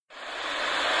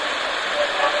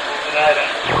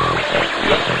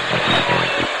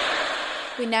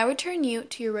We now return you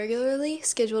to your regularly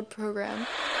scheduled program.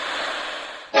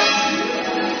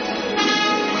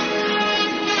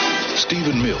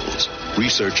 Stephen Mills,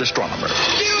 research astronomer.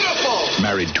 Beautiful!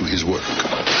 Married to his work.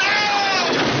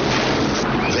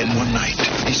 Then one night,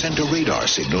 he sent a radar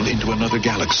signal into another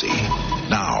galaxy.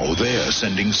 Now they're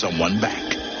sending someone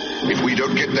back. If we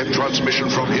don't get that transmission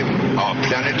from him, our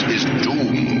planet is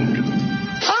doomed.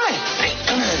 Hi.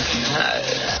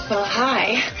 Well,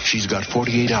 hi. She's got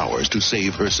 48 hours to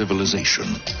save her civilization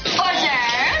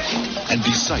and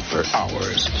decipher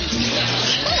ours.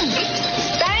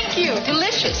 Thank you.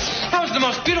 Delicious. That was the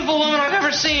most beautiful woman I've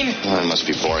ever seen. I must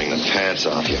be boring the pants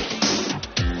off you.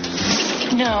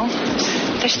 No,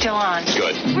 they're still on.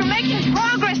 Good. We're making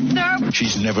progress, sir.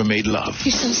 She's never made love.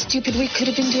 You're so stupid. We could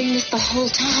have been doing this the whole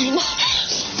time.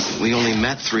 We only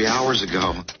met 3 hours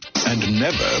ago. And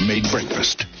never made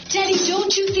breakfast. Daddy,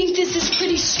 don't you think this is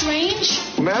pretty strange?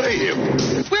 Marry him.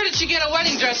 Where did she get a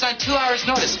wedding dress on 2 hours'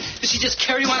 notice? Did she just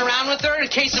carry one around with her in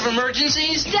case of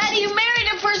emergencies? Daddy, you married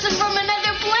a person from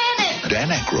another planet. Dan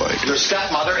Aykroyd. Your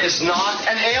stepmother is not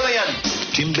an alien.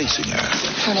 Tim Basinger.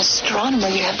 For an astronomer,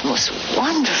 you have the most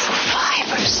wonderful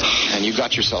fibers. And you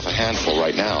got yourself a handful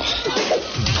right now.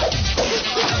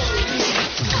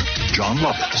 John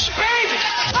Lovitz. Baby!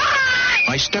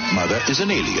 My Stepmother is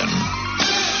an Alien.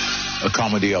 A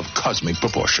comedy of cosmic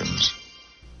proportions.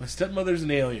 My Stepmother's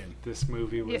an Alien. This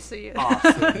movie was Yes, he is.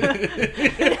 awesome.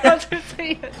 I was gonna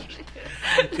say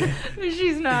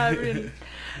she's not. Really.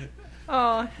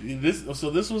 Oh, This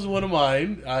was one of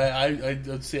mine.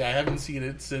 I'd say I haven't seen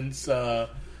it since I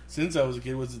was a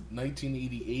kid. Was it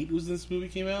 1988? Was this movie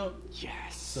came out?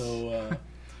 Yes. So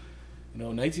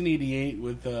 1988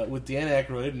 with Dan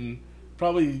Aykroyd, and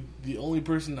probably the only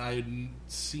person I had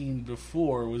seen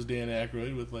before was Dan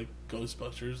Aykroyd with like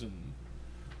Ghostbusters and.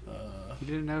 You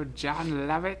didn't know John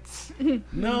Lovitz?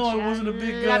 No, I wasn't a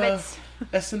big Lovitz.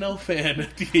 SNL fan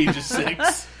at the age of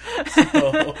 6.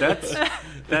 So.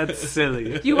 That's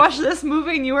silly. You watched this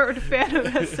movie and you weren't a fan of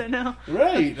SNL.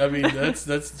 Right. I mean, that's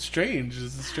strange.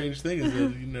 It's a strange thing is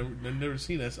that I've never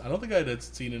seen this. I don't think I'd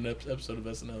seen an episode of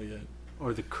SNL yet.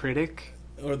 Or The Critic?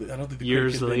 I don't think the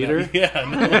Years Critic had been later? out. Yeah.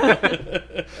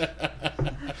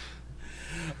 No.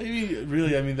 I mean,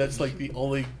 really, that's like the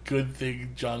only good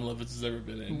thing John Lovitz has ever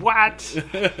been in. What?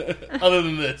 Other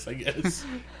than this, I guess.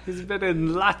 He's been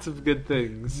in lots of good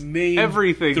things. Name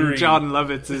Everything 3. John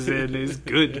Lovitz is in is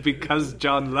good because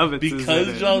John Lovitz is in it.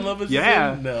 Because John Lovitz is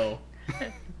in? No.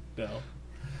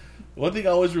 One thing I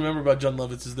always remember about John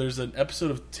Lovitz is there's an episode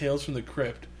of Tales from the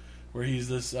Crypt where he's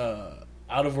this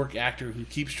out-of-work actor who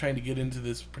keeps trying to get into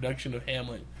this production of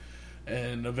Hamlet.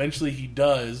 And eventually he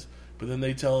does, but then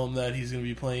they tell him that he's going to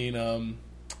be playing...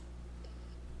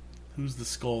 who's the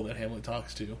skull that Hamlet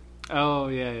talks to? Oh,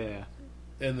 yeah.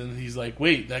 And then he's like,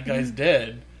 wait, that guy's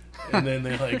dead. And then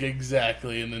they're like,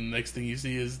 exactly. And then the next thing you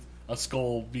see is a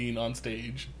skull being on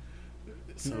stage.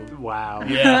 So, Wow.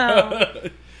 yeah.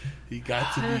 He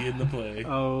got to be in the play.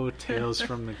 Oh, Tales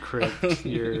from the Crypt.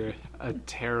 You're a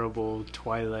terrible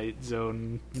Twilight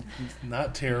Zone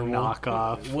Not terrible.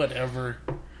 knockoff. Whatever.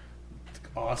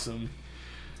 Awesome.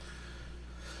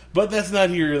 But that's not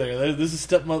here or there. This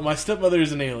is my Stepmother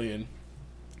is an Alien.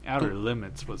 Outer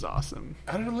Limits was awesome.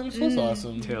 Outer Limits was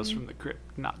awesome. Tales from the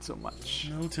Crypt, not so much.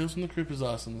 No, Tales from the Crypt is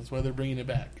awesome. That's why they're bringing it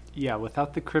back. Yeah,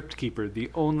 without the Crypt Keeper,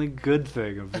 the only good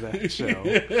thing of that show.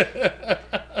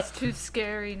 It's too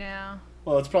scary now.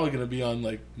 Well, it's probably going to be on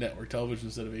like network television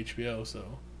instead of HBO,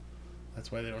 so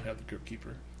that's why they don't have the Crypt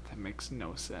Keeper. That makes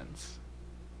no sense.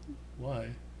 Why?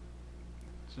 It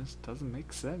just doesn't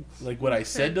make sense. Like what I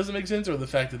said doesn't make sense, or the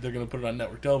fact that they're going to put it on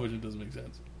network television doesn't make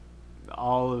sense?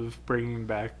 All of bringing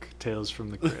back Tales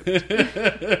from the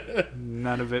Crypt.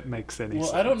 None of it makes any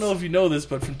sense. Well, I don't know if you know this,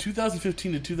 but from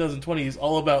 2015 to 2020 is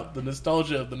all about the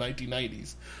nostalgia of the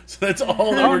 1990s. So that's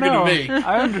all they were going to make.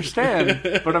 I understand,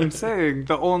 but I'm saying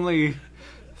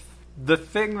the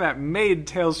thing that made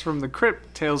Tales from the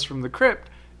Crypt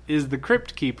is the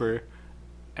Crypt Keeper,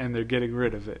 and they're getting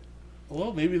rid of it.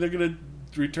 Well, maybe they're going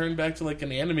to return back to like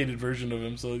an animated version of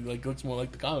him, so it like looks more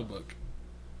like the comic book.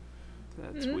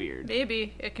 That's weird.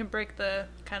 Maybe it can break the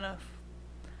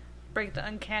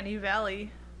uncanny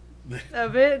valley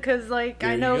of it, because like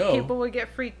I know people would get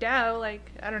freaked out.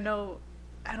 Like I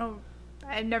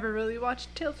never really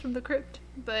watched Tales from the Crypt,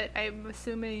 but I'm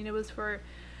assuming it was for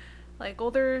like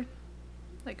an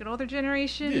older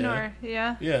generation, or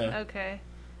yeah. Okay.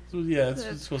 So yeah,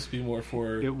 it's supposed to be more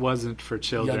for. It wasn't for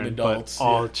children, young adults, but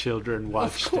all children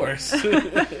watched it. Of course.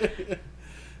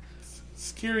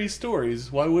 Scary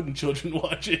stories. Why wouldn't children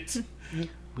watch it?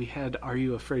 We had Are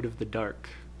You Afraid of the Dark?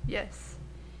 Yes.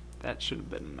 That should have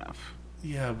been enough.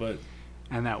 Yeah, but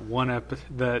And that one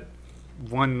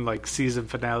like season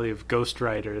finale of Ghost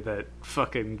Rider that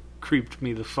fucking creeped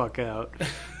me the fuck out.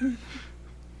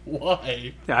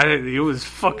 why? It was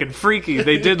fucking freaky.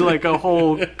 They did like a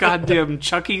whole goddamn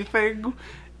Chucky thing.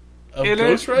 Of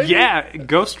Ghost Rider? Yeah,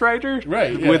 Ghost Rider?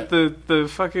 Right, yeah. With the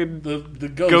fucking The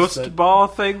ghost ball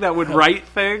thing that would write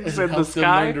things in the helped them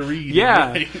sky. learn to read,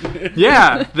 Yeah. right?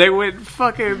 Yeah, they went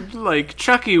fucking like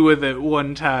Chucky with it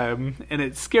one time, and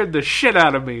it scared the shit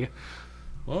out of me.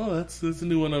 Well, that's a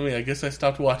new one on me. I guess I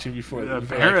stopped watching before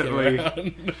Apparently. that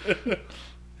came around.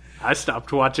 I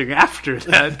stopped watching after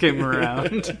that came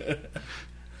around.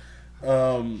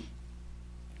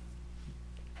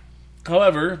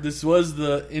 However, this was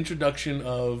the introduction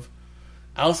of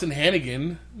Allison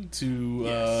Hannigan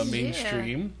to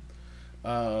mainstream.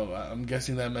 I'm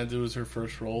guessing that meant it was her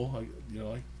first role.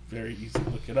 Very easy to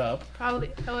look it up.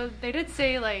 Probably. They did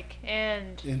say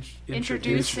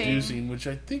introducing, which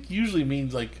I think usually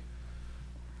means like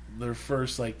their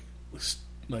first like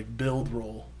build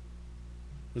role.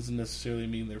 Doesn't necessarily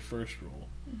mean their first role.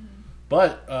 Mm-hmm.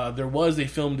 But there was a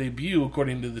film debut,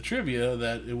 according to the trivia,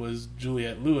 that it was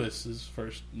Juliette Lewis's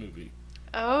first movie.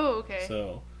 Oh, okay.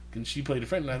 So, and she played a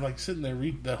friend, and I'm like sitting there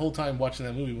the whole time watching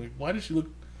that movie, like, why does she look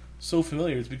so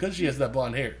familiar? It's because she has that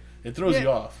blonde hair. It throws you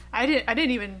off. I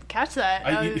didn't even catch that.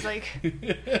 I was like,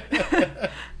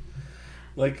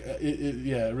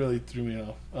 it really threw me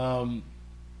off.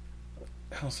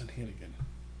 Allison Hannigan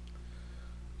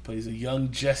plays a young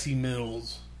Jesse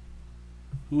Mills,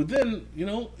 who would then,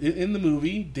 in the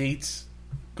movie,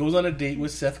 goes on a date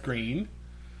with Seth Green,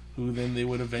 who then they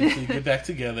would eventually get back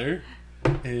together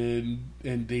and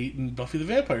date in Buffy the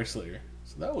Vampire Slayer.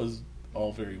 So that was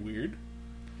all very weird.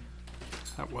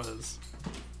 That was.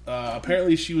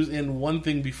 Apparently she was in one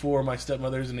thing before My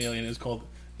Stepmother is an Alien. It's called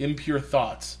Impure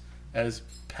Thoughts as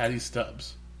Patty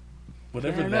Stubbs.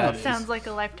 Whatever that is. Sounds like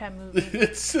a Lifetime movie.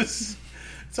 It sounds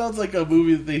like a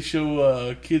movie that they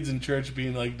show kids in church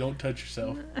being like, don't touch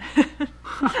yourself.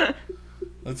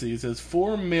 Let's see. It says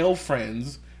 4 male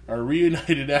friends are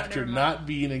reunited after not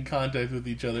being in contact with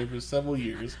each other for several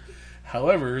years.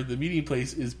 However, the meeting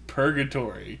place is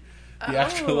purgatory, the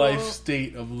afterlife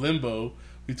state of limbo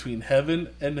between heaven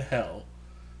and hell.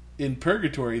 In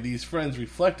purgatory, these friends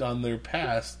reflect on their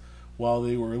past while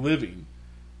they were living.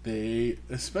 They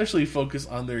especially focus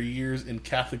on their years in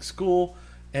Catholic school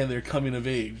and their coming of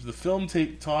age. The film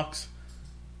talks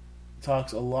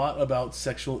a lot about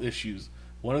sexual issues.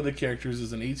 One of the characters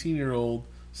is an 18-year-old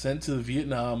sent to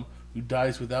Vietnam who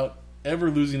dies without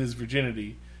ever losing his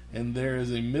virginity, and there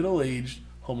is a middle-aged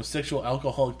homosexual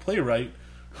alcoholic playwright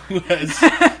who has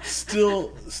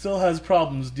still has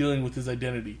problems dealing with his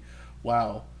identity.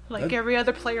 Wow. Like every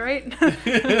other playwright?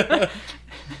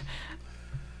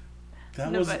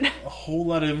 That was a whole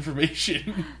lot of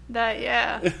information. So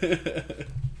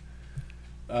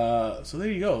there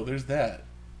you go. There's that.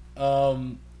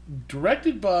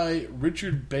 Directed by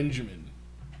Richard Benjamin,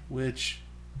 which,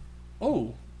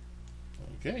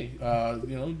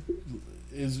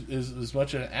 is as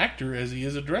much an actor as he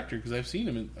is a director, because I've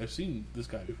seen this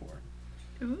guy before.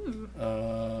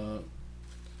 Ooh.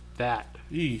 That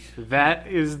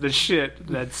is the shit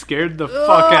that scared the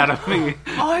fuck out of me.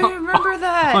 Oh, I remember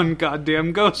that. On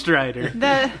goddamn Ghost Rider.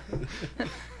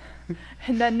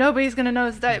 And that nobody's gonna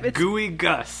notice that it's Gooey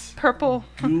Gus. Purple.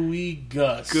 Gooey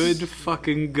Gus. Good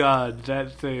fucking god,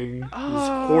 that thing is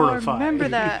horrifying. I remember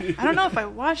that. I don't know if I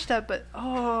watched that, but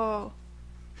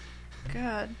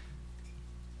God.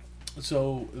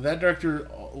 So that director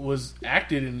was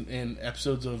acted in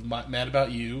episodes of Mad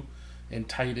About You and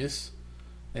Titus.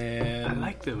 And I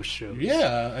like those shows.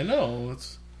 Yeah, I know.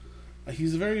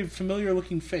 He's a very familiar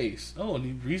looking face. Oh,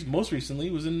 and he most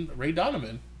recently was in Ray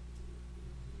Donovan.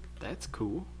 That's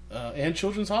cool. And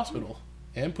Children's Hospital.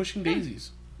 And Pushing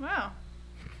Daisies. Wow.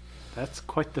 That's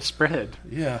quite the spread.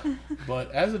 Yeah.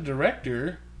 But as a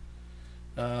director,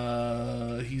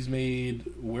 he's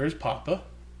made Where's Papa?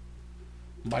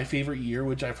 My Favorite Year,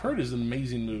 which I've heard is an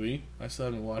amazing movie. I still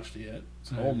haven't watched it yet.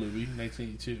 It's an old movie,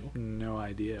 1982. No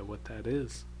idea what that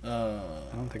is. I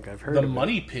don't think I've heard The of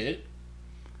Money it. Pit.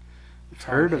 I've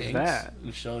heard of Hanks that.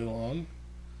 And Shelley Long.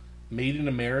 Made in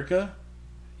America.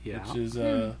 Yeah. Which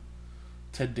is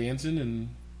Ted Danson and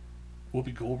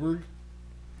Whoopi Goldberg.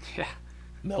 Yeah.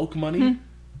 Milk Money.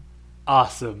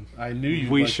 Awesome. I knew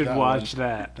you. We should watch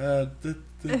that.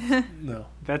 No.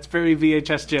 That's very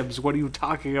VHS Gems. What are you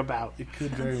talking about? It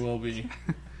could very well be.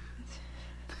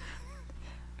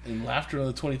 And Laughter on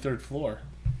the 23rd Floor.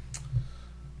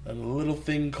 A little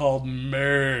thing called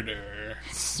Murder.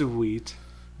 Sweet.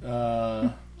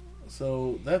 So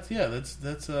So that's what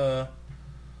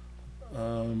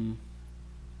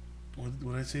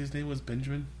did I say his name was?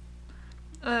 Benjamin?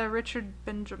 Richard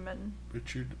Benjamin.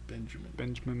 Richard Benjamin.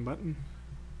 Benjamin Button.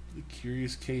 The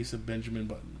Curious Case of Benjamin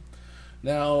Button.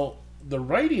 Now, the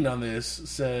writing on this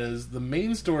says the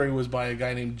main story was by a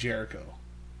guy named Jericho.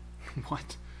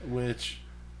 What? Which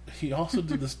he also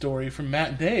did the story from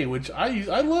Matinee, which I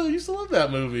used to love that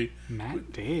movie.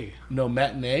 Matinee? No,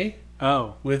 Matinee.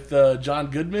 Oh. With John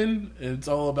Goodman. It's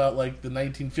all about like the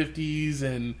 1950s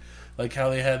and like how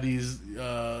they had these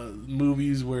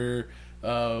movies where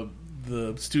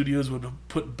the studios would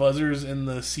put buzzers in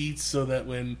the seats so that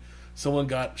when someone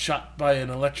got shot by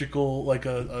an electrical, like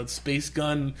a space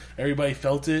gun, everybody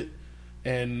felt it.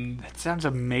 And that sounds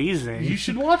amazing. You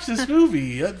should watch this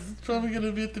movie. That's probably going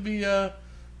to be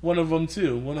one of them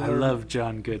too. I love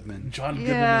John Goodman. John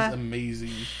Goodman is amazing.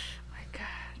 Oh my God.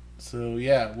 So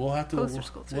yeah, we'll have to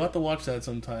watch that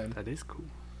sometime. That is cool.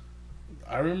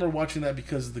 I remember watching that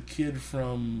because the kid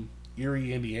from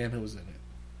Erie, Indiana was in it.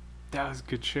 That was a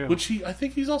good show. Which I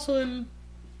think he's also in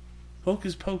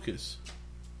Hocus Pocus.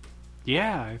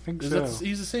 Yeah, I think so.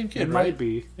 He's the same kid, it right? Might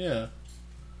be. Yeah.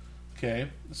 Okay.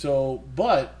 So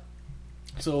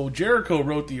Jericho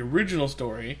wrote the original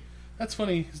story. That's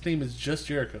funny. His name is just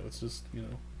Jericho. It's just,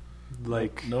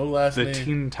 like no last the name.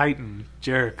 Teen Titan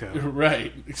Jericho.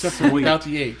 Right. Except for without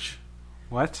the H.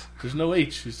 What? There's no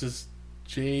H. It's just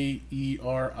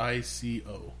Jerico.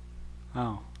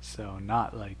 Oh, so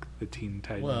not like the Teen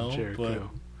Titan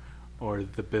Jericho. Or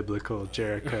the biblical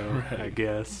Jericho, right. I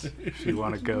guess, if you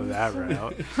want to go that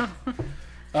route.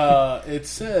 It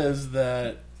says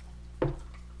that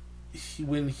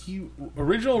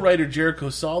original writer Jericho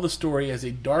saw the story as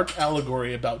a dark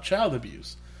allegory about child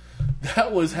abuse.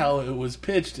 That was how it was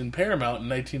pitched in Paramount in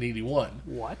 1981.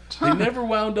 What? They never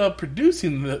wound up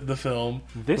producing the film.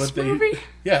 This movie?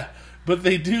 Yeah, but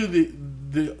they do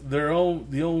their own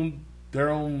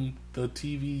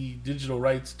TV digital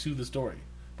rights to the story.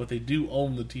 But they do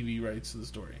own the TV rights to the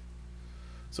story.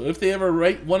 So if they ever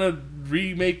want to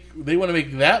make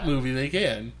that movie, they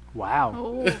can.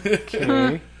 Wow.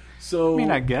 Okay. So I mean,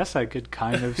 I guess I could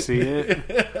kind of see it.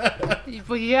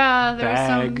 Well, yeah, there's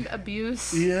some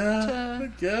abuse. Yeah, I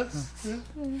guess. Yeah.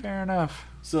 Fair enough.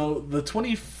 So the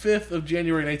 25th of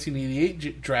January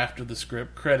 1988 draft of the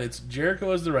script credits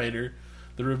Jericho as the writer,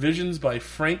 the revisions by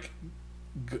Frank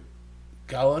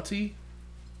Galati.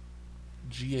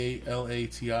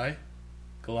 Galati,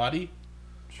 Galati.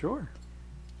 Sure.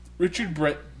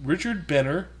 Richard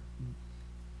Benner,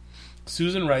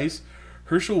 Susan Rice,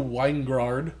 Herschel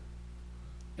Weingard,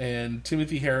 and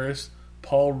Timothy Harris,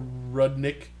 Paul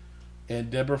Rudnick, and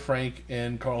Deborah Frank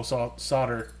and Carl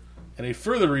Sauter, and a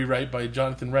further rewrite by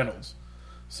Jonathan Reynolds.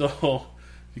 So,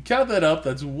 if you count that up,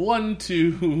 that's 1,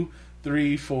 2,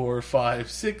 3, 4, 5,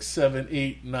 6, 7,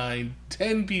 8, 9,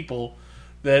 10 people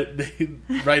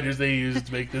writers they used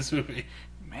to make this movie.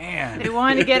 Man. They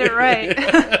wanted to get it right.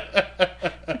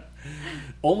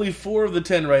 Only 4 of the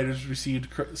 10 writers received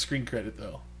screen credit,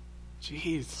 though.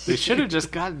 Jeez. They should have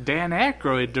just got Dan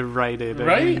Aykroyd to write it.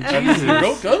 Right? I mean, he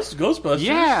wrote Ghostbusters.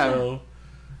 Yeah. So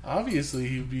obviously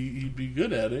he'd be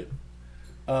good at it.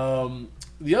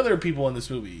 The other people in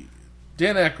this movie,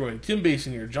 Dan Aykroyd, Kim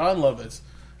Basinger, John Lovitz,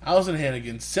 Allison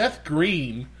Hannigan, Seth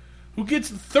Green, who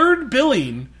gets third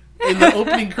billing in the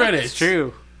opening credits. It's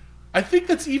true. I think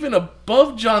that's even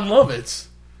above John Lovitz.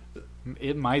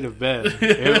 It might have been.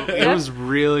 It was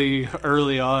really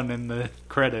early on in the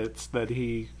credits that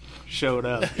he showed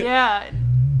up. Yeah.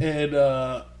 And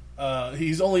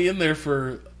he's only in there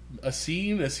for a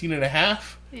scene and a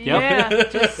half. Yep. Yeah,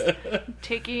 just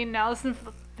taking Allison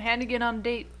Hannigan on a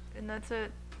date, and that's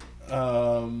it.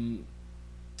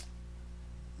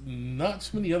 Not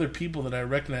too many other people that I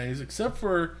recognize, except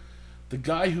for the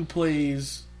guy who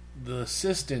plays the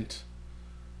assistant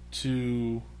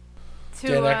to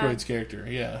Dan Aykroyd's character.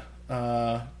 Yeah.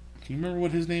 Can you remember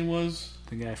what his name was?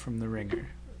 The guy from The Ringer.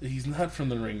 He's not from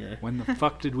The Ringer. When the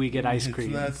fuck did we get ice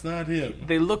cream? That's not him.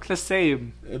 They look the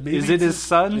same. Maybe is it his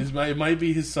son? It might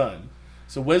be his son.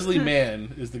 So Wesley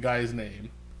Mann is the guy's name.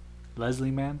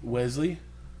 Leslie Mann? Wesley.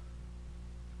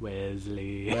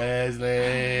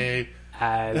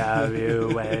 I love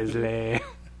you, Wesley.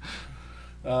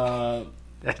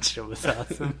 That show was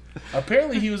awesome.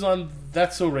 Apparently he was on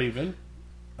That's So Raven.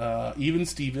 Even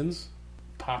Stevens.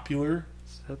 Popular.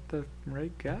 Is that the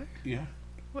right guy? Yeah.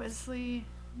 Wesley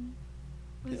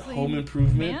Home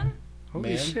Improvement. Man?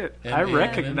 Holy shit. I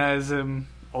recognize him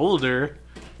older.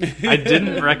 I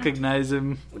didn't recognize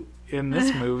him in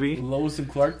this movie. Lois and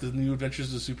Clark, The New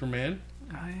Adventures of Superman.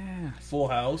 Oh, yeah. Full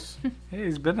House. Hey,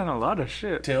 he's been in a lot of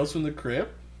shit. Tales from the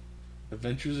Crypt.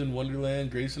 Adventures in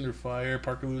Wonderland, Grace Under Fire,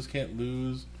 Parker Lewis Can't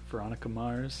Lose, Veronica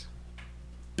Mars.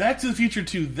 Back to the Future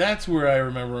 2. That's where I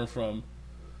remember him from.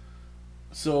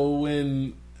 So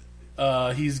when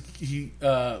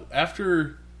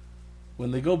after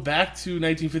when they go back to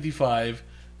 1955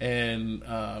 and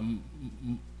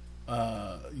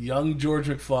young George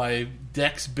McFly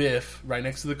decks Biff right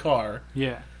next to the car.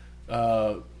 Yeah.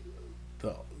 The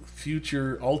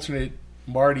future alternate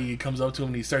Marty comes up to him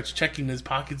and he starts checking his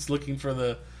pockets looking for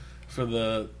the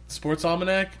sports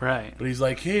almanac. Right. But he's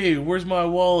like, "Hey, where's my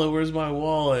wallet? Where's my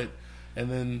wallet?" And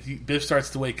then Biff starts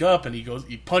to wake up and he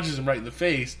punches him right in the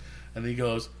face and he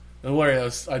goes, "Don't worry,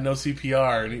 I know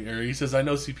CPR." And he says, "I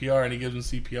know CPR," and he gives him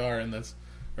CPR, and that's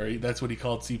what he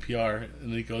called CPR.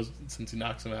 And then he goes, since he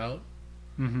knocks him out.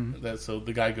 Mm-hmm. So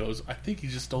the guy goes, "I think he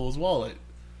just stole his wallet.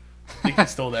 I think he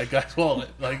stole that guy's wallet."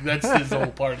 Like, that's his whole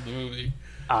part of the movie.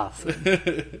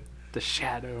 Awesome. The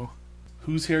Shadow.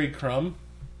 Who's Harry Crumb?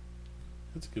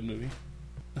 That's a good movie.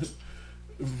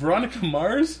 Veronica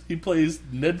Mars, he plays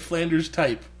Ned Flanders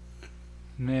type.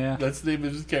 Yeah. That's the name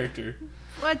of his character.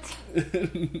 What?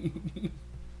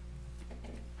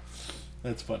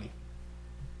 That's funny.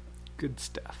 Good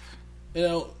stuff. You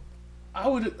know, I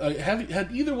would had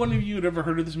either one of you had ever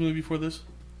heard of this movie before this?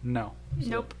 No.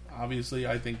 Nope. Obviously,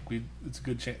 I think it's a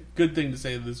good thing to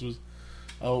say that this was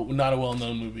not a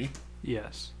well-known movie.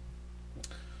 Yes.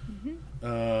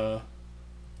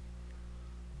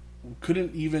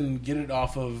 Couldn't even get it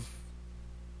off of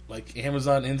like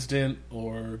Amazon Instant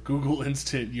or Google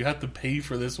Instant. You have to pay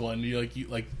for this one. You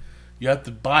have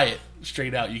to buy it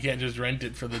straight out. You can't just rent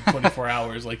it for the 24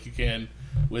 hours like you can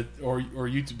with or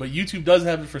YouTube. But YouTube does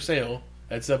have it for sale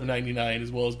at $7.99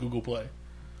 as well as Google Play.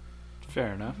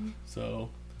 Fair enough.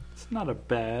 So it's not a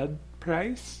bad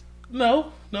price.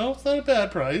 No, it's not a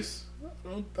bad price.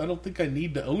 I don't think I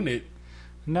need to own it.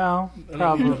 No, I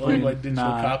probably don't need to own my digital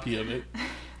not. copy of it.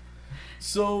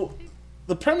 So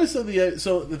the premise of at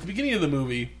the beginning of the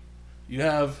movie, you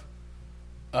have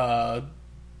Dan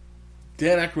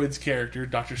Aykroyd's character,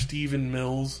 Dr. Stephen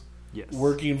Mills, Yes.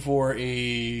 working for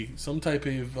some type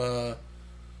of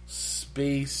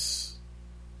space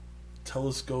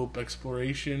telescope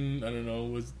exploration. I don't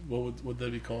know what would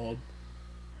that be called?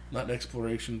 Not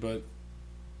exploration, but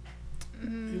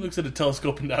he looks at a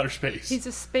telescope in outer space. He's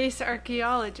a space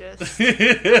archaeologist.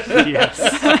 Yes.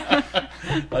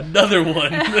 Another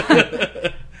one.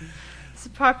 It's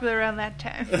popular around that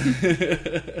time.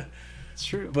 It's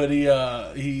true. But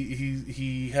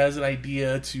he has an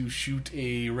idea to shoot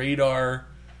a radar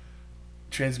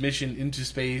transmission into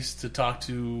space to talk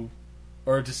to,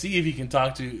 or to see if he can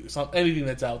talk to anything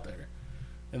that's out there.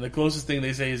 And the closest thing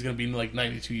they say is going to be like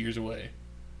 92 years away.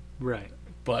 Right.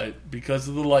 But because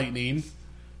of the lightning,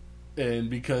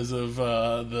 and because of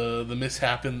the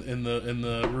mishap in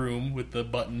the room with the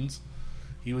buttons,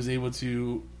 he was able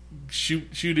to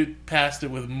shoot it past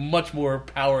it with much more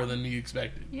power than he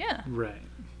expected. Yeah. Right.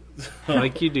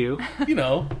 Like you do. You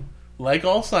know, like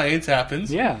all science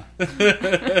happens. Yeah.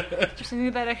 Just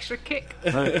need that extra kick.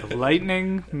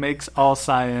 Lightning makes all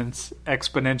science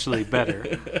exponentially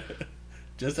better.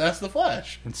 Just ask the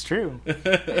Flash. It's true.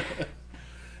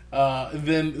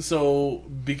 So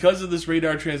because of this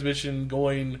radar transmission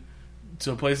going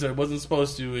to a place that it wasn't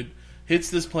supposed to, it hits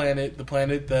this planet, the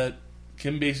planet that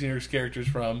Kim Basinger's character's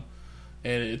from,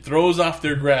 and it throws off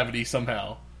their gravity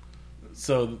somehow.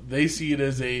 So they see it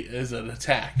as an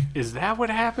attack. Is that what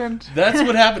happened? That's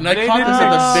what happened. I caught this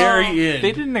at the very end.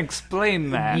 They didn't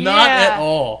explain that. Not at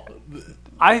all.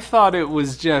 I thought it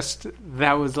was just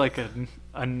that was like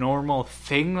a normal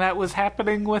thing that was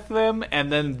happening with them,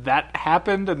 and then that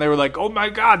happened, and they were like, "Oh my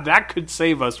god, that could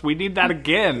save us. We need that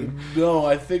again." No,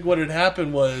 I think what had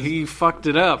happened was he fucked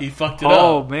it up.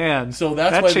 Oh man! So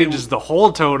that changes the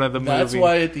whole tone of the movie. That's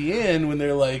why at the end, when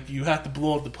they're like, "You have to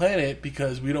blow up the planet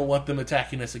because we don't want them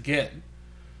attacking us again."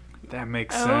 That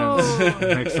makes sense.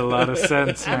 That makes a lot of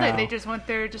sense now. I thought they just went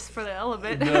there just for the hell of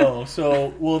it. No,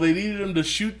 they needed them to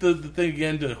shoot the thing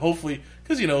again to hopefully,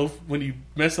 because when you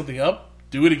mess something up,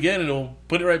 do it again and it'll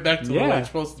put it right back to the way it's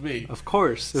supposed to be. Of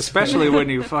course, especially when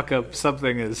you fuck up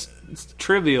something as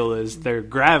trivial as their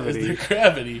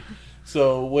gravity.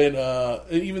 So when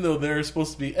even though they're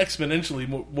supposed to be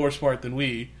exponentially more smart than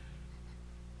we,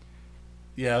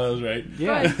 yeah, that was right.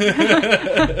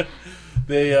 Yeah.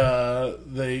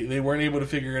 They weren't able to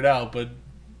figure it out, but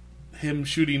him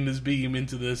shooting this beam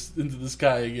into the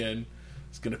sky again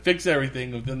is going to fix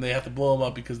everything. And then they have to blow him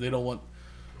up because they don't want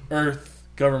Earth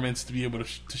governments to be able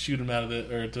to shoot him out of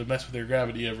or to mess with their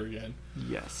gravity ever again.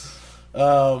 Yes.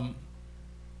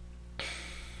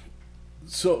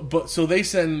 So they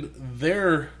send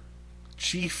their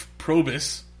chief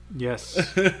Probus,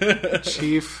 Yes.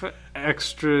 Chief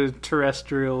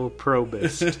extraterrestrial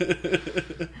probist.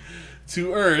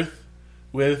 To Earth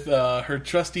with her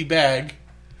trusty bag.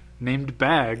 Named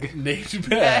Bag.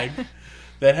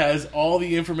 That has all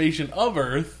the information of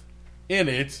Earth in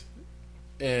it.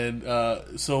 And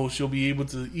so she'll be able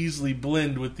to easily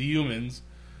blend with the humans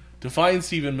to find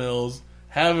Stephen Mills,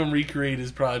 have him recreate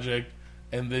his project,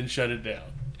 and then shut it down.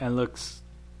 And looks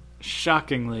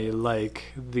shockingly like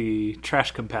the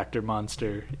trash compactor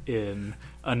monster in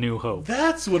A New Hope.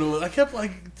 That's what it was. I kept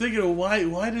thinking,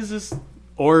 why does this...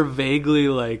 Or vaguely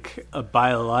like a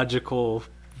biological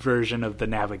version of the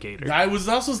Navigator. I was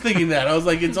also thinking that. I was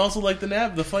like, it's also like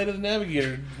the Flight of the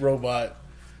Navigator robot.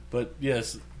 But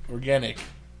yes, organic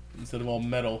instead of all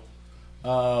metal.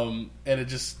 And it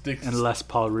just sticks... And less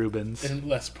Paul Rubens.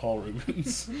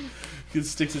 It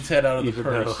sticks its head out of Even the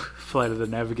purse. though Flight of the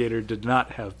Navigator did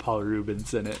not have Paul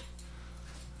Rubens in it.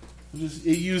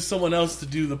 It used someone else to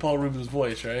do the Paul Rubens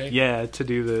voice, right? Yeah, to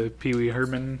do the Pee Wee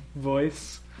Herman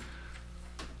voice.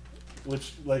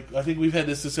 Which, I think we've had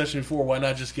this discussion before. Why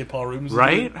not just get Paul Rubens?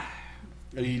 Right?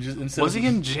 Was he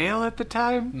in jail at the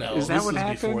time? No, Is that what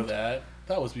happened? Before that.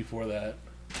 That was before that.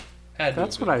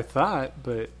 That's what I thought,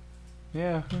 but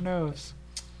yeah, who knows?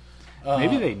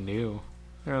 Maybe they knew.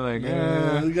 They're like,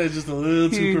 the guy's just a little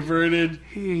too perverted.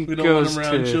 We don't want him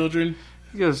around children.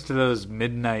 He goes to those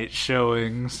midnight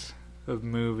showings of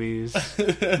movies.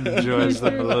 Enjoys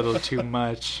them a little too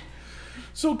much.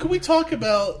 So can we talk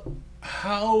about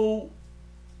how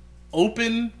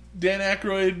open Dan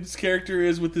Aykroyd's character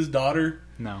is with his daughter?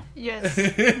 No. Yes.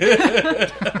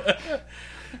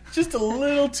 Just a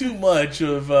little too much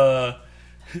of,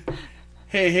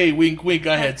 hey, wink, wink,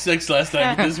 I had sex last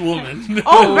night with this woman.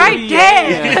 Oh, right,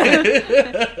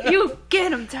 Dad! You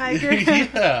get him, Tiger.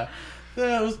 Yeah.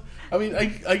 That was... I mean,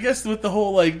 I guess with the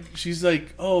whole, she's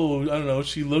like, oh, I don't know,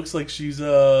 she looks like she's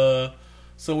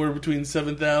somewhere between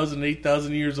 7,000 and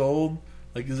 8,000 years old.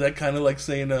 Is that kind of like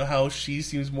saying how she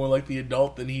seems more like the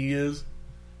adult than he is?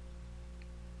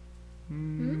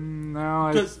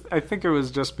 No, I think it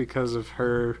was just because of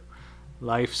her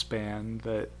lifespan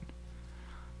that...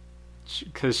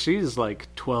 Because she's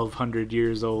 1,200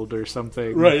 years old or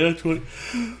something. Right, that's what...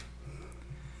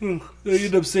 They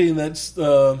end up saying that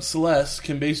Celeste,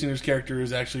 Kim Basinger's character,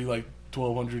 is actually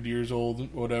 1,200 years old or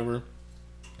whatever.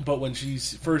 But when she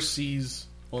first sees...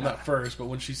 Well, not first, but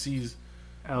when she sees...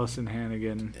 Allison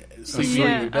Hannigan sleeping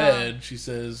in bed, she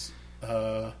says,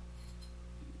 why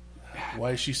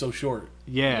is she so short?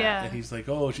 Yeah. And he's like,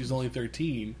 oh, she's only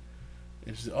 13.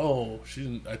 And she's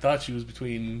I thought she was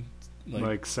between...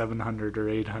 700 or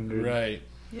 800. Right.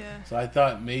 Yeah. So I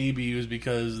thought maybe it was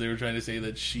because they were trying to say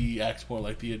that she acts more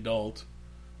like the adult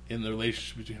in the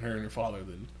relationship between her and her father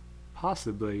than...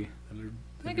 Possibly.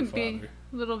 That could be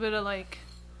a little bit of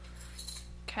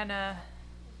kind of...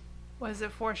 Was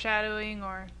it foreshadowing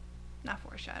or... Not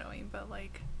foreshadowing, but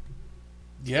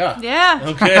Yeah. Yeah.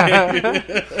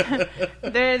 Okay.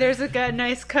 There's a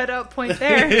nice cut-out point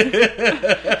there.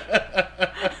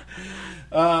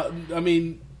 I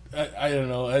mean... I don't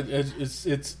know.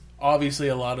 It's obviously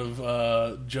a lot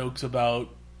of jokes about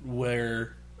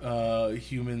where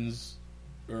humans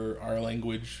or our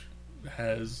language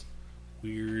has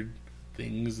weird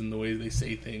things in the way they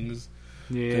say things.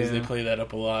 Yeah. Because they play that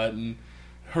up a lot. And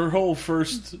her whole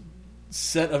first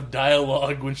set of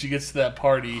dialogue when she gets to that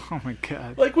party. Oh my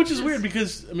god. Which is weird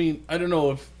because, I mean, I don't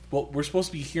know if what we're supposed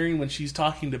to be hearing when she's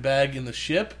talking to Bag in the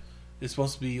ship is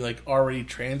supposed to be already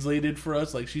translated for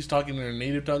us. She's talking in her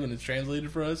native tongue and it's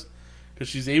translated for us because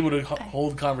she's able to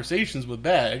hold conversations with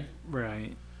Bag.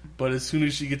 Right. But as soon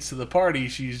as she gets to the party,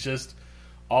 she's just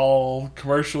all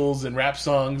commercials and rap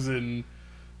songs and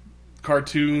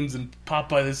cartoons and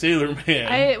Popeye the Sailor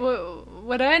Man.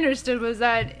 What I understood was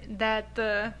that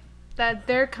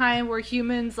their kind were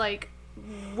humans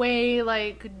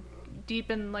way deep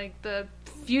in the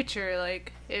future,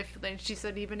 if she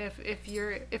said even if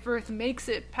Earth makes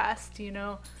it past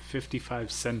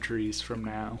 55 centuries from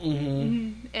now.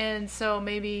 Mm-hmm. And so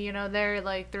maybe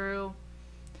they're through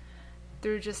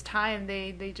just time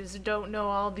they just don't know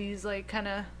all these kind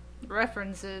of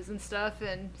references and stuff,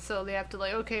 and so they have to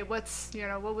okay, what's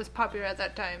what was popular at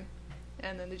that time,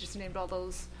 and then they just named all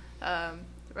those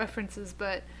references,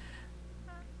 but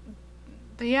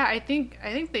yeah, I think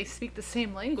they speak the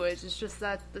same language. It's just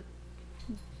that the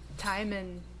time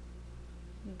and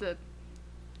the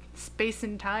space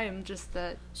and time, just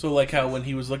that. So how when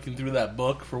he was looking through that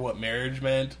book for what marriage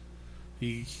meant,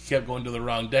 he kept going to the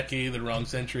wrong decade, the wrong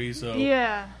century. So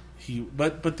yeah,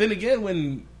 but then again,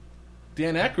 when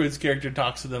Dan Aykroyd's character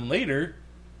talks to them later,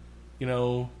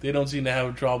 they don't seem to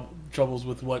have troubles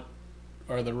with what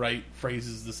are the right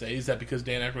phrases to say? Is that because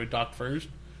Dan Aykroyd talked first,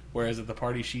 whereas at the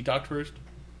party she talked first?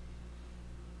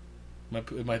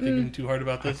 Am I thinking too hard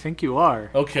about this? I think you are.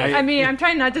 Okay. I mean, I'm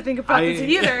trying not to think about this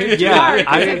either. It's Yeah, hard,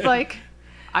 'cause it's like...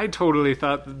 I totally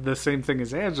thought the same thing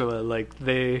as Angela. Like,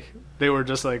 they were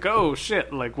just like, oh,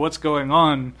 shit, like, what's going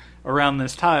on around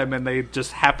this time? And they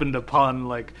just happened upon,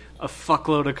 like, a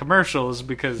fuckload of commercials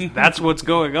because that's what's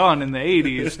going on in the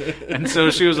 80s. And so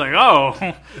she was like,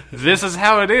 oh, this is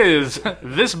how it is.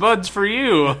 This bud's for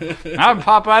you. I'm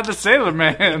Popeye the Sailor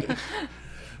Man.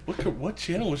 What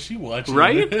channel was she watching?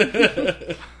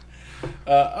 Right?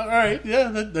 All right, yeah,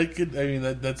 that could. I mean,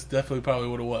 that's definitely probably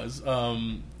what it was,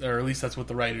 or at least that's what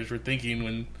the writers were thinking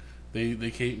when they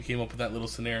came up with that little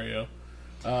scenario.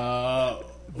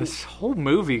 This whole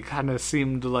movie kind of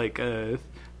seemed like a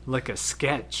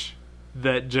sketch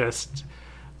that just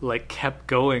like kept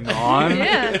going on.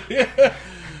 Yeah.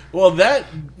 Well, that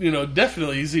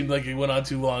definitely seemed like it went on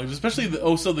too long, especially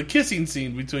the kissing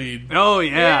scene between. Oh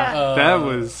yeah, that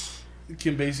was.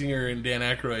 Kim Basinger and Dan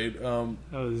Aykroyd.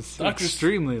 That was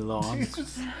extremely long.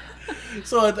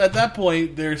 So at that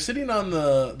point, they're sitting on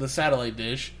the satellite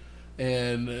dish,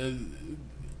 and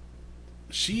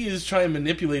she is trying to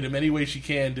manipulate him any way she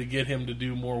can to get him to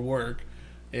do more work.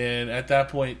 And at that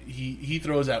point, he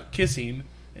throws out kissing,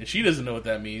 and she doesn't know what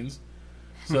that means.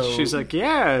 So she's like,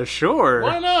 "Yeah, sure.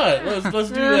 Why not? Let's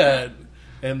do that."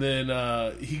 And then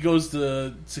he goes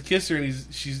to kiss her, and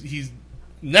he's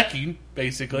necking,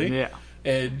 basically. Yeah.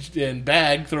 And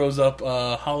Bag throws up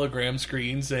a hologram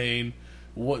screen saying,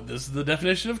 this is the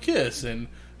definition of kiss, and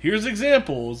here's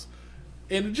examples.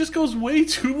 And it just goes way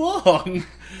too long.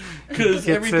 Because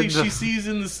everything she sees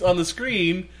on the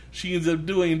screen, she ends up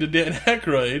doing to Dan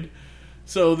Aykroyd.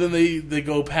 So then they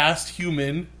go past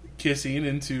human kissing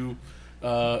into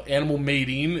animal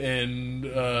mating, and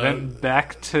then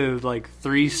back to like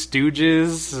Three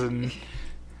Stooges,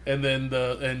 and then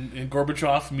and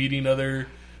Gorbachev meeting other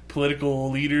political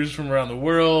leaders from around the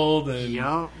world, and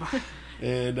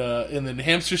and then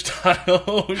hamster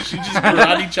style, she just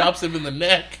karate chops him in the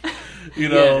neck.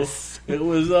 Yes.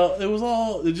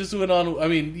 It just went on. I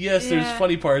mean, yes, there's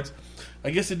funny parts.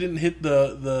 I guess it didn't hit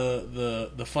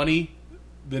the funny,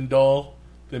 then dull,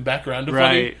 then back around to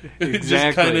funny. Right, It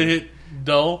just kind of hit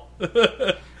dull.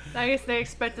 I guess they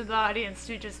expected the audience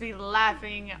to just be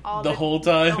laughing the whole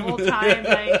time. The whole time,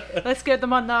 like, let's give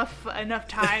them enough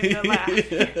time to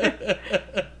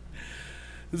laugh.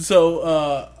 So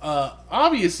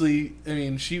obviously, I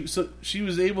mean, she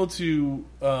was able to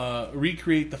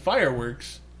recreate the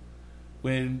fireworks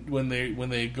when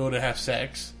they go to have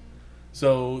sex.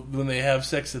 So when they have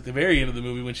sex at the very end of the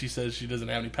movie, when she says she doesn't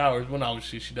have any powers, well,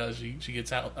 obviously she does. She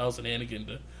gets Allison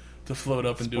Hannigan to float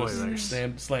up and do a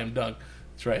slam dunk.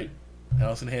 That's right.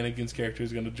 Allison Hannigan's character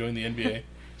is going to join the NBA.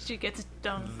 She gets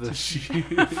dunked. The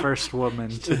first woman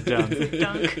to dunk.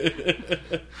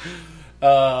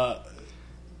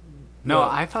 No,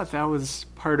 I thought that was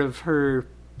part of her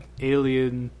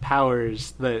alien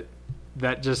powers that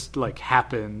just like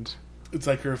happened. It's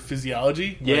like her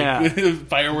physiology. Yeah, like,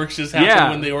 fireworks just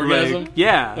happen when they orgasm. Like,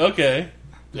 yeah. Okay.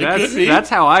 That's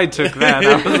how I took that.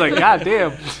 I was like, God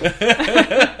damn,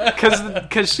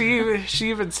 because she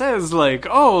even says like,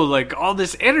 oh, like all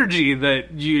this energy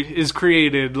that is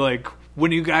created like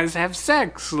when you guys have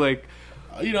sex, like,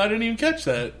 I didn't even catch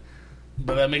that,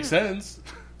 but that makes sense.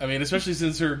 I mean, especially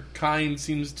since her kind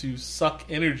seems to suck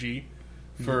energy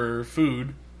for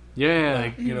food.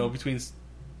 Yeah, like between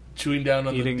chewing down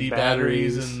on eating the D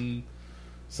batteries and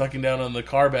sucking down on the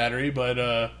car battery, but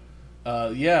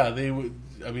they would.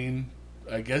 I mean,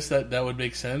 I guess that would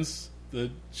make sense that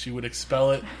she would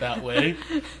expel it that way.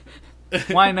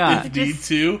 Why not? If need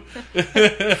to.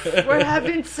 We're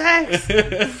having sex.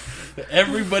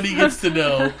 Everybody gets to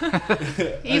know.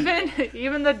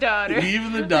 Even the daughter.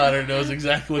 Even the daughter knows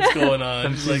exactly what's going on.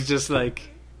 And she's just like,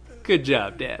 good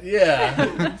job, Dad.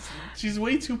 Yeah. She's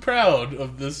way too proud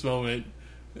of this moment.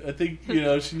 I think,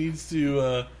 she needs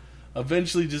to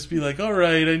eventually just be like, all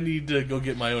right, I need to go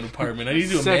get my own apartment. I need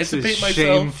to emancipate myself.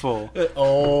 Shameful.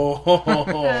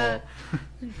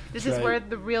 This is where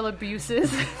the real abuse is.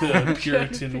 The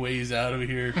Puritan ways out of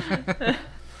here.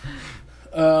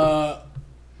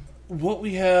 What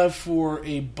we have for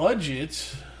a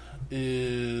budget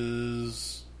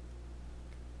is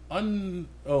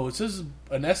it says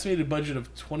an estimated budget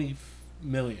of $20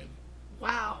 million.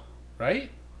 Wow. Right?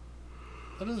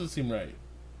 That doesn't seem right.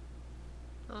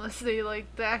 Unless the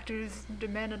actors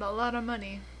demanded a lot of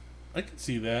money. I can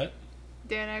see that.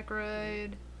 Dan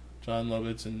Aykroyd, John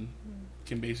Lovitz, and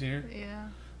Kim Basinger.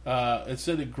 Yeah. It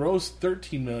said it grossed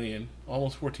 $13 million,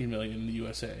 almost $14 million in the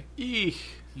USA. Eek.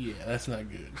 Yeah, that's not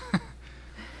good.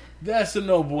 That's a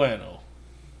no bueno.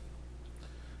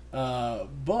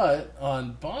 But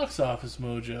on Box Office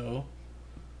Mojo,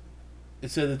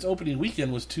 it said its opening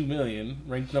weekend was $2 million,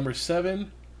 ranked number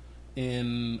 7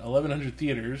 in 1,100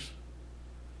 theaters,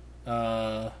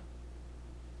 with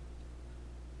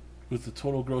a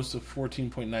total gross of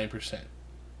 14.9%.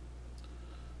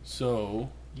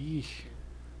 So, Yeesh.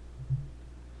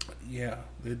 yeah,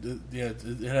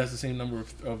 it has the same number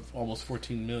of almost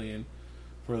 14 million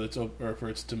for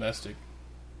its domestic.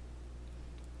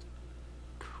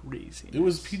 Crazy. It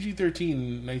was PG-13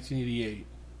 in 1988.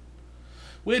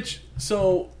 Which,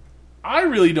 so, I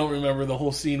really don't remember the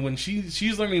whole scene when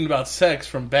she's learning about sex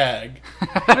from Bag.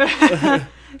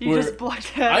 You just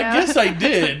blocked that I out. guess I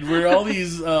did, where all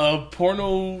these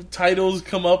porno titles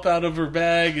come up out of her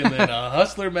bag, and then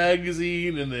Hustler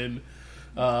magazine, and then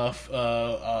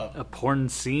a porn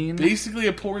scene? Basically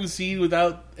a porn scene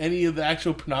without any of the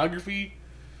actual pornography.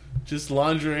 Just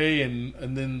lingerie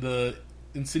and then the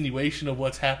insinuation of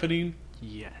what's happening.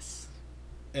 Yes.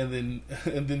 And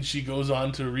then she goes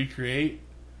on to recreate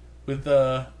with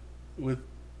Dan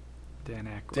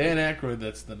Aykroyd. Dan Aykroyd,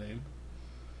 that's the name.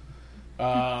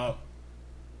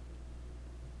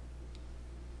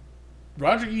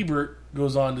 Roger Ebert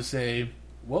goes on to say,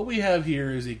 what we have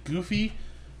here is a goofy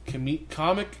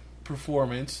comic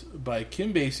performance by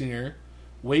Kim Basinger,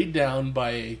 weighed down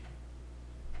by a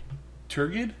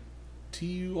turgid,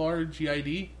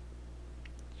 Turgid.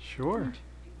 Sure.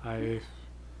 I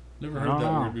never heard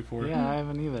that word before. Yeah, I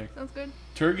haven't either. Sounds good.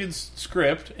 Turgid's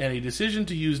script and a decision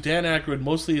to use Dan Aykroyd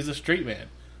mostly as a straight man.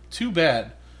 Too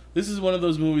bad. This is one of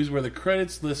those movies where the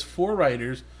credits list 4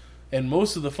 writers, and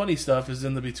most of the funny stuff is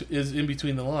in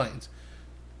between the lines.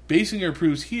 Basinger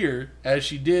proves here, as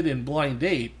she did in Blind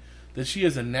Date, that she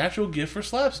has a natural gift for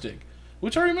slapstick.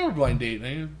 Which I remember Blind Date.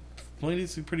 Blind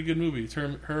Date's a pretty good movie. It's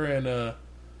her and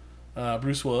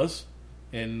Bruce Willis,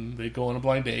 and they go on a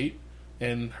blind date,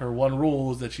 and her one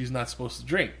rule is that she's not supposed to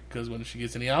drink, because when she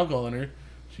gets any alcohol in her,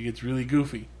 she gets really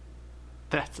goofy.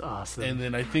 That's awesome. And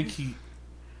then I think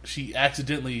she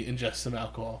accidentally ingests some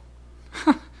alcohol.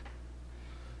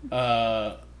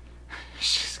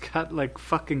 She's got like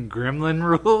fucking gremlin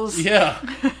rules. Yeah.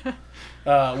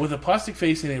 With a plastic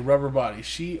face and a rubber body.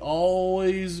 She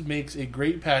always makes a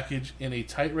great package in a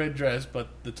tight red dress, but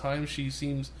the time she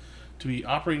seems to be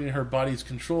operating her body's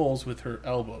controls with her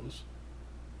elbows.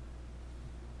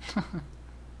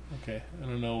 Okay, I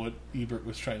don't know what Ebert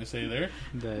was trying to say there.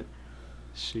 That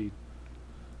she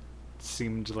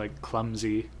seemed like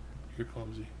clumsy. You're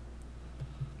clumsy.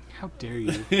 How dare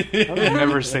you? I would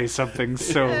never say something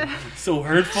so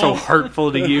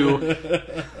hurtful to you.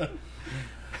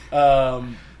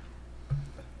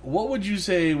 What would you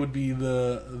say would be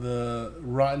the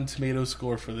Rotten Tomato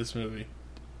score for this movie?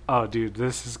 Oh, dude,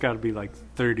 this has got to be like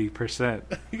 30%.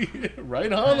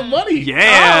 Right on the money.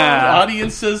 Yeah. The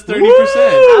audience says 30%.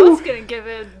 I was gonna give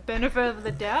it benefit of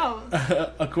the doubt.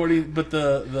 But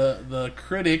the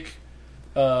critic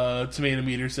tomato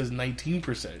meter says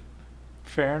 19%.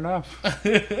 Fair enough.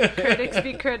 Critics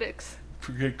be critics.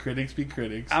 Critics be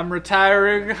critics. I'm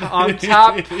retiring on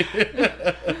top.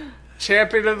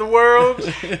 Champion of the world.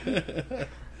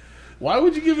 Why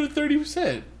would you give it a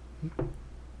 30%?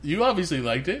 You obviously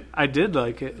liked it. I did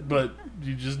like it. But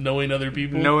you just knowing other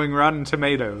people? Knowing Rotten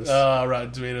Tomatoes.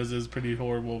 Rotten Tomatoes is pretty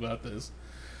horrible about this.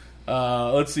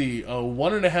 Let's see. A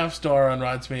 1.5 star on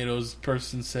Rotten Tomatoes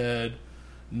person said,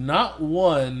 not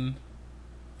one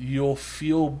you'll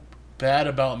feel bad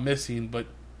about missing, but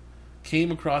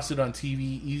came across it on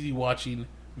TV, easy watching,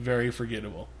 very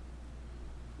forgettable.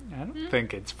 I don't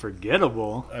think it's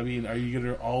forgettable. I mean, are you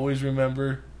going to always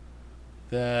remember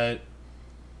that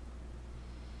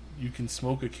you can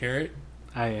smoke a carrot?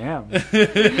 I am.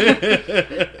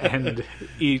 And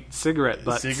eat cigarette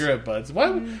butts. Cigarette butts.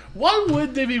 Why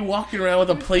would they be walking around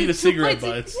with a plate of cigarette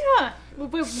butts? Yeah.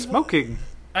 Smoking.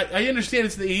 I understand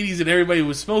it's the 80s and everybody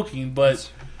was smoking,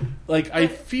 but like I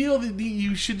feel that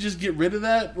you should just get rid of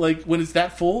that like when it's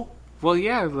that full. Well,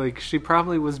 yeah, like she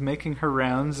probably was making her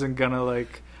rounds and gonna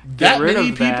like get that rid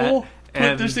many of that people put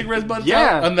and their cigarette butts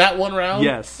out on that one round.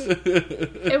 Yes.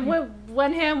 And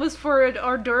one hand was for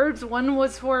hors d'oeuvres, one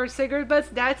was for cigarette butts.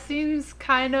 That seems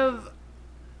kind of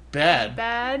bad.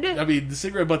 I mean, the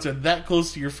cigarette butts are that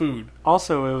close to your food.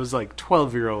 Also, it was like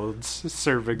 12-year-olds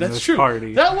serving That's this true.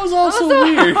 party. That was also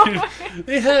weird.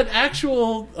 They had an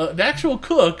actual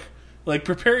cook like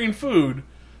preparing food,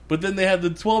 but then they had the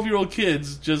 12-year-old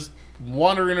kids just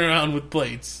wandering around with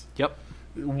plates. Yep.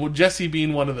 Jessie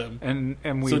being one of them. And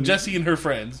so Jessie and her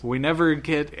friends. We never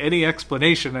get any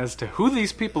explanation as to who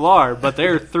these people are, but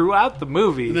they're throughout the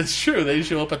movie. That's true. They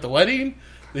show up at the wedding.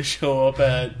 They show up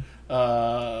at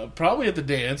Probably at the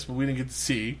dance, but we didn't get to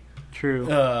see. True.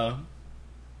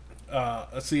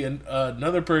 Let's see.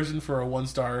 Another person for a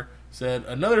 1-star said,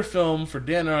 another film for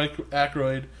Dan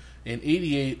Aykroyd in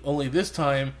 88, only this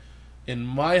time, in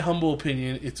my humble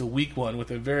opinion, it's a weak one with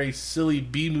a very silly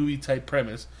B-movie type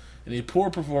premise and a poor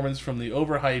performance from the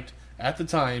overhyped, at the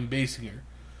time, Basinger.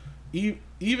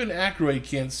 Even Aykroyd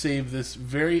can't save this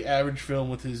very average film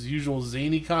with his usual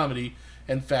zany comedy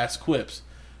and fast quips.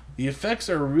 The effects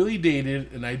are really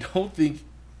dated, and I don't think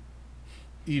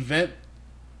even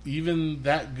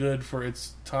that good for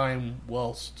its time,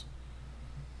 whilst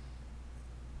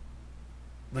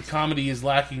the comedy is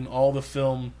lacking. All the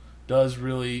film does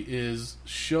really is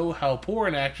show how poor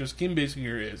an actress Kim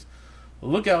Basinger is.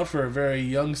 Look out for a very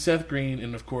young Seth Green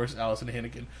and, of course, Allison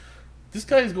Hannigan. This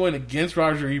guy is going against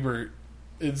Roger Ebert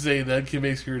and saying that Kim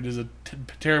Basinger is a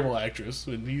terrible actress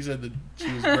when he said that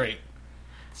she was great.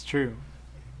 It's true.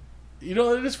 You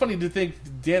know, it is funny to think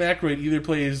Dan Aykroyd either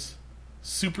plays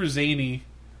super zany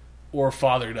or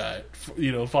father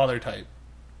type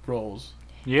roles.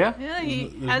 Yeah? Yeah, he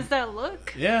has that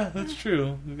look. Yeah, that's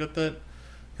true. We've got that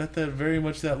very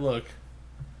much that look.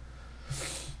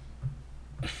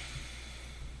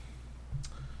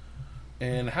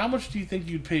 And how much do you think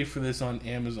you'd pay for this on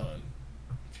Amazon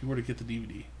if you were to get the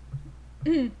DVD?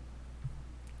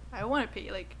 I want to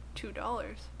pay like $2.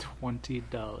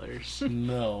 $20.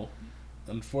 No.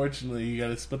 Unfortunately, you got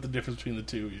to split the difference between the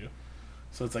two of you.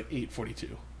 So it's like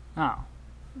 $8.42. Oh.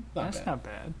 That's not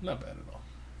bad. Not bad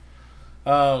at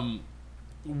all.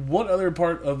 What other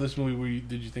part of this movie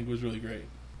did you think was really great?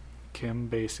 Kim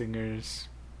Basinger's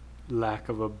lack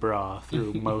of a bra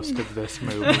through most of this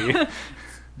movie.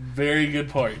 Very good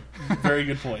point. Very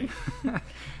good point.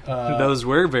 Those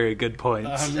were very good points.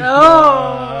 I see what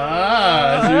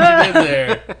you did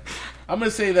there. I'm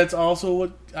going to say that's also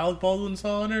what Alec Baldwin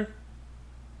saw in her.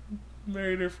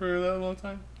 Married her for that long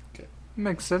time. Okay.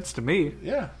 Makes sense to me.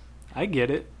 Yeah. I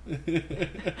get it.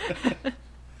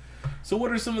 So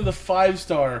what are some of the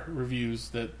 5-star reviews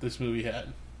that this movie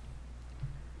had?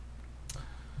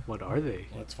 What are they?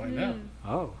 Let's find out.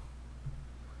 Oh.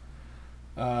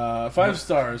 5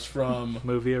 stars from...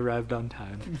 Movie arrived on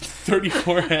time.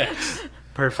 34X.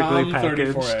 Perfectly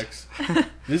packaged. 34X.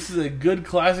 This is a good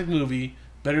classic movie,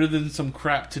 better than some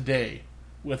crap today,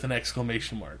 with an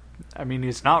exclamation mark. I mean,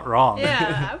 he's not wrong.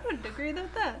 Yeah, I would agree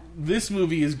with that. This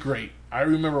movie is great. I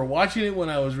remember watching it when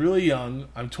I was really young.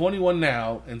 I'm 21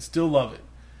 now and still love it.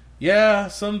 Yeah,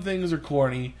 some things are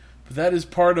corny, but that is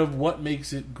part of what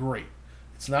makes it great.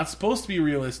 It's not supposed to be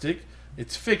realistic.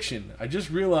 It's fiction. I just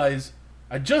realized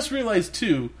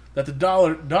too that the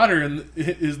daughter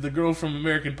is the girl from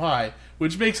American Pie,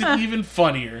 which makes it even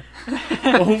funnier.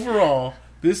 Overall,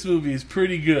 this movie is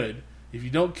pretty good. If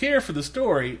you don't care for the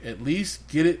story, at least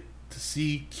get it to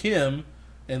see Kim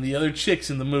and the other chicks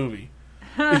in the movie.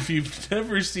 If you've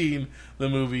never seen the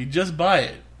movie, just buy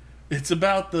it. It's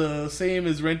about the same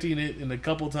as renting it a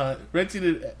couple times,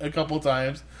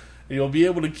 and you'll be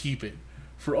able to keep it.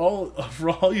 For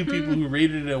all you people who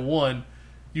rated it a 1,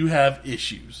 you have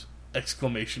issues!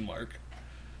 Exclamation mark.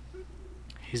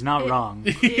 He's not wrong.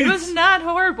 It was not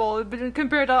horrible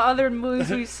compared to other movies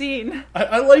we've seen.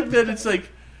 I like that it's like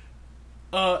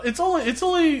it's only it's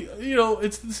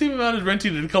the same amount as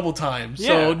renting it a couple times. Yeah.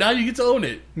 So now you get to own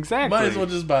it. Exactly. Might as well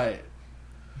just buy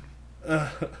it.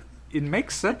 It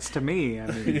makes sense to me. I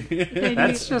mean,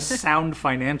 that's just sound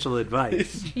financial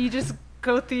advice. You just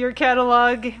go through your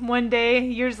catalog one day,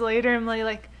 years later, and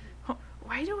like,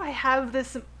 why do I have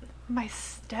this? My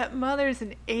stepmother's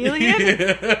an alien?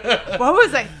 What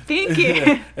was I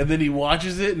thinking? And then he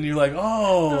watches it, and you're like,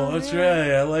 oh that's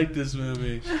right. I like this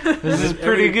movie. This is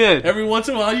pretty good. Every once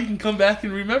in a while, you can come back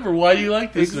and remember why you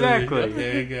like this movie. Exactly.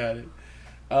 Okay, got it.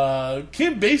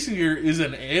 Kim Basinger is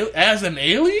as an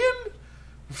alien?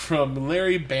 From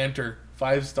Larry Banter,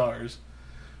 5 stars.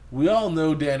 We all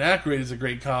know Dan Aykroyd is a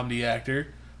great comedy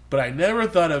actor, but I never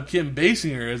thought of Kim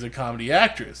Basinger as a comedy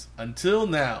actress. Until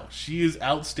now. She is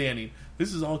outstanding.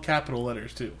 This is all capital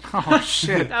letters, too. Oh,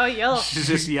 shit. Oh, yell. She's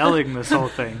just yelling this whole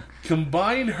thing.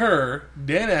 Combine her,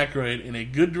 Dan Aykroyd, and a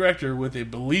good director with a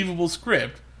believable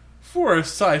script for a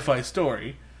sci-fi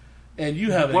story, and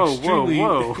you have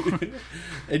and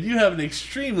you have an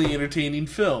extremely entertaining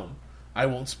film. I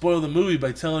won't spoil the movie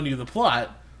by telling you the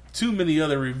plot. Too many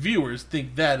other reviewers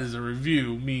think that is a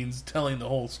review means telling the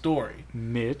whole story.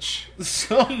 Mitch.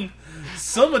 Some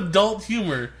adult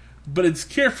humor, but it's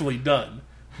carefully done.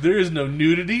 There is no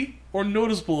nudity or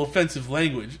noticeable offensive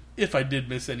language, if I did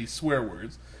miss any swear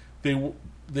words.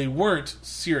 They weren't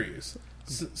serious.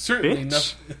 Certainly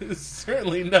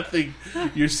nothing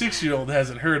your 6-year-old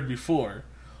hasn't heard before.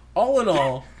 all in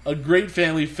all, a great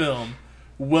family film,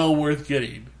 well worth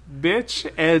getting. Bitch,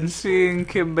 and seeing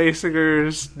Kim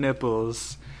Basinger's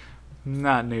nipples.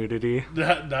 Not nudity.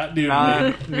 Not nudity.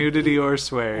 Not nudity or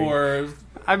swearing. Or,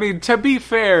 I mean, to be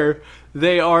fair,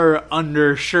 they are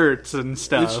under shirts and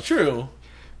stuff. It's true.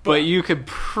 But you could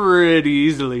pretty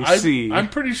easily see. I'm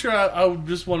pretty sure I would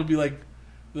just want to be like,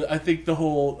 I think the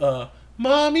whole,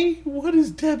 Mommy, what is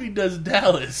Debbie Does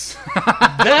Dallas?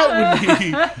 That would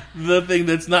be the thing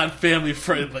that's not family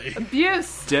friendly.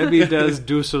 Abuse. Debbie Does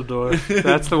Dusseldorf.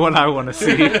 That's the one I want to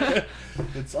see.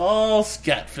 It's all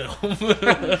scat film.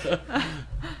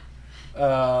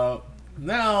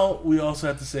 Now, we also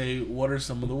have to say, what are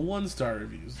some of the 1-star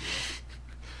reviews?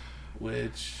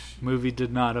 Which... Movie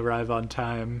did not arrive on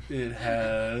time. It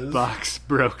has... Box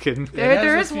broken.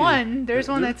 There is one. There's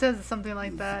one that says something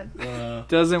like that.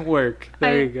 Doesn't work.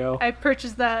 There you go. I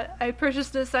purchased that. I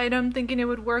purchased this item thinking it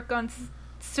would work on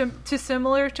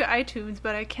similar to iTunes,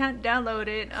 but I can't download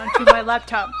it onto my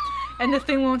laptop. And the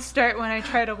thing won't start when I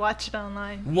try to watch it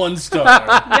online. 1 star.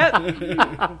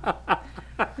 Yep.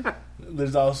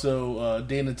 There's also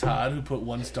Dana Todd, who put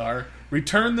 1 star.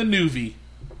 Return the Novie.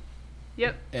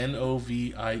 Yep.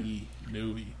 Novie.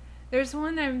 Novie. There's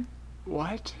one I'm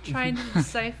trying to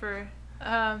decipher.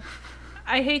 I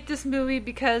hate this movie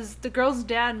because the girl's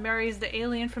dad marries the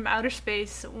alien from outer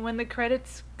space. When the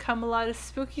credits come, a lot of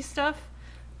spooky stuff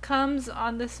comes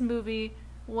on this movie.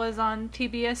 Was on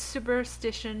TBS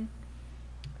Superstition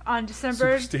on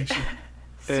December... Superstition.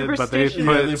 But they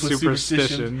put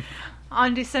Superstition.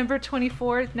 On December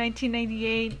 24th,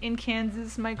 1998, in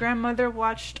Kansas. My grandmother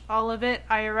watched all of it.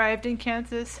 I arrived in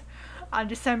Kansas on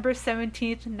December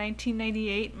 17th,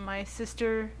 1998. My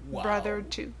sister, brother,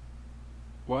 too.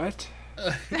 What?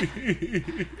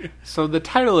 So the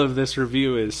title of this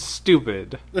review is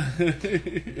Stupid.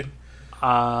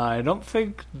 I don't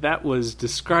think that was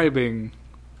describing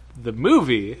the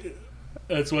movie.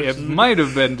 That's what it might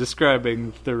have been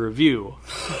describing the review.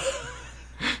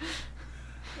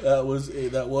 That was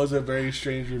a very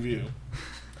strange review.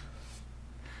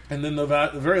 And then the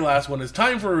very last one is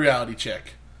time for a reality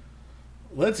check.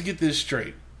 Let's get this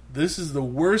straight. This is the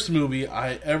worst movie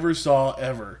I ever saw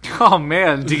ever. Oh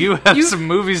man, do you have some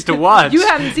movies to watch? You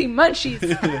haven't seen Munchies.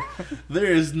 There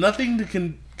is nothing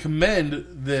to commend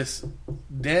this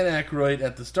Dan Aykroyd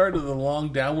at the start of the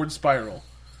long downward spiral.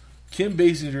 Kim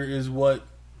Basinger is what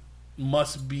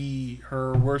must be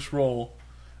her worst role.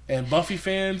 And Buffy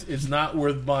fans, it's not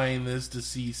worth buying this to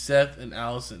see Seth and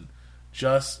Allison.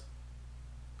 Just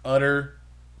avoid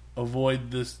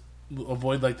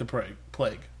like the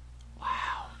plague.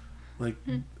 Wow. Like,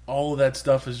 all of that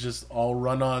stuff is just all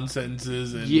run-on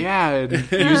sentences. And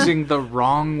and using the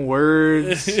wrong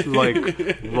words.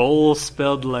 Like, roll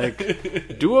spelled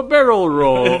like, do a barrel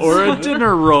roll or a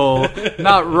dinner roll.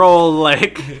 Not roll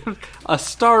like a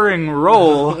starring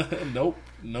role. Nope,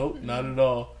 not at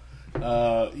all.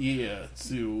 So,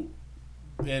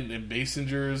 and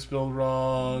Basinger is spelled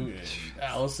wrong, and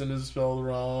Allison is spelled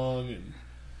wrong, and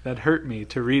that hurt me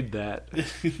to read that.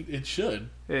 It should.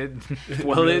 It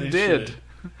really did.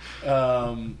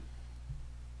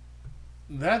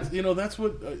 That's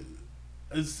what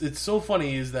it's so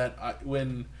funny is that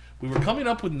when we were coming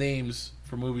up with names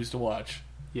for movies to watch,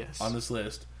 on this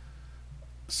list.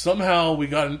 Somehow we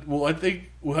got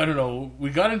we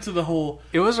got into the whole...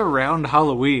 It was around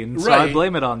Halloween, so I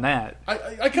blame it on that.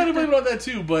 I kind of blame it on that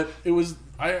too, but it was...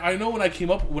 I know when I came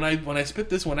up... When I spit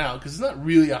this one out, because it's not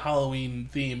really a Halloween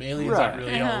theme. Alien's not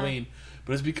really Halloween.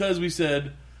 But it's because we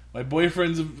said, my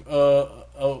boyfriend's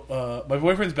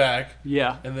back.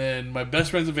 Yeah. And then my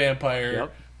best friend's a vampire.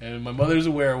 Yep. And my mother's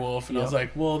a werewolf. And I was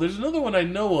like, well, there's another one I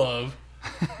know of.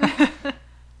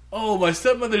 Oh, my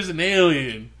stepmother's an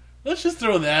alien. Let's just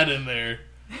throw that in there.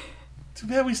 Too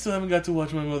bad we still haven't got to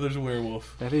watch My Mother's a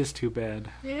Werewolf. That is too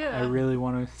bad. Yeah. I really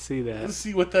want to see that. Let's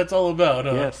see what that's all about,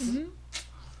 huh? Yes. Mm-hmm.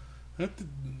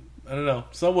 I don't know.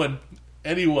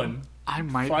 Anyone. I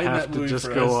might have to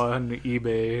just go on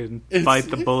eBay and bite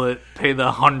the bullet, pay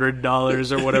the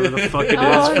 $100 or whatever the fuck it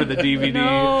is for the DVD.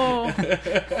 No.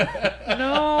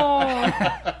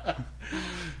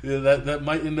 Yeah, that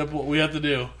might end up what we have to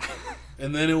do.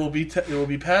 And then it will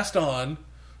be passed on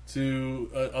to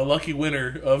a lucky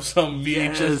winner of some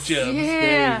VHS gems. Yeah.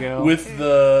 There you go. With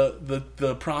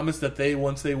the promise that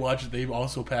once they watch it, they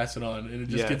also pass it on, and it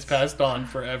just gets passed on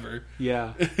forever.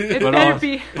 Yeah, but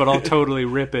I'll totally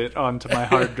rip it onto my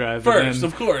hard drive first, and then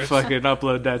of course, fucking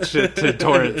upload that shit to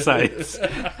torrent sites.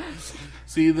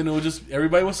 See, then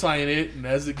everybody will sign it, and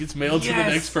as it gets mailed to the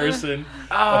next person,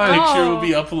 a picture will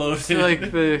be uploaded. It's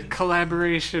like the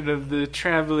collaboration of the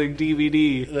traveling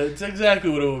DVD. That's exactly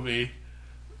what it will be.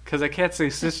 Because I can't say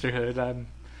sisterhood. I'm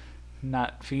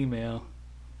not female.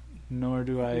 Nor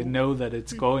do I know that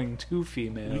it's going to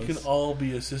females. We can all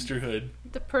be a sisterhood.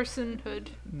 The personhood.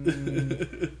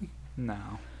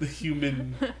 No. The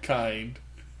humankind.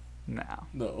 No.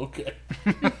 No, okay.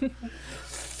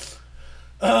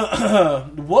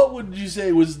 What would you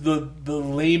say was the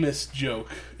lamest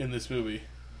joke in this movie?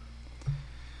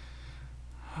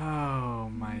 Oh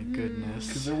my goodness.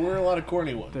 Because there were a lot of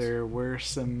corny ones. There were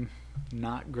some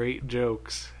not great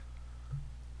jokes.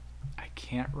 I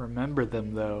can't remember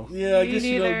them though. Yeah, I guess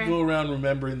you don't go around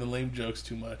remembering the lame jokes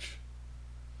too much.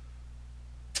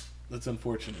 That's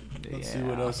unfortunate. Let's see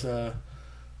what else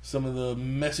some of the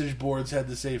message boards had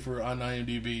to say for on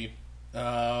IMDb.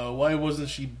 Why wasn't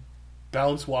she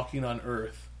bounce walking on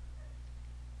Earth?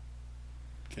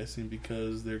 Guessing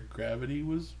because their gravity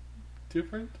was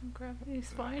different? Gravity's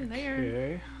fine there.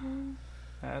 Okay.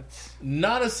 That's...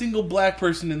 Not a single black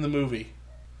person in the movie.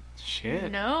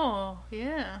 Shit. No,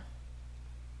 yeah.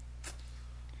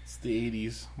 It's the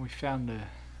 80s. We found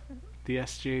the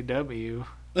SJW.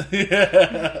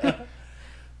 Yeah.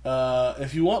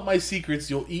 If you want my secrets,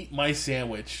 you'll eat my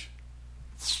sandwich.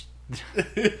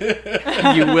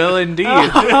 You will indeed.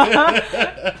 That's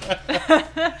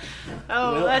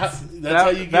how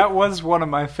you get. That was one of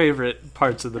my favorite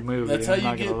parts of the movie. That's how I'm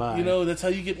not you gonna lie. get. That's how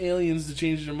you get aliens to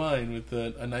change their mind with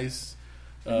a nice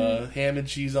ham and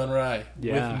cheese on rye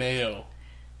with mayo.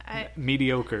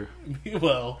 Mediocre.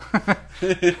 Well,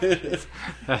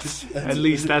 at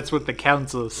least that's what the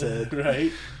council said,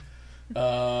 right?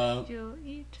 You'll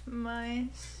eat my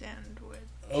sandwich.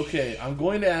 Okay, I'm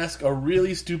going to ask a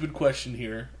really stupid question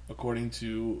here, according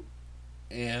to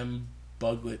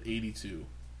Buglet82.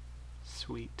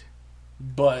 Sweet.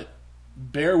 But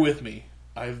bear with me.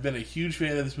 I've been a huge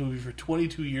fan of this movie for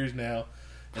 22 years now,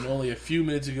 and only a few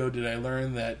minutes ago did I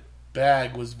learn that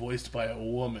Bag was voiced by a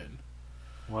woman.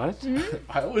 What?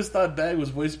 I always thought Bag was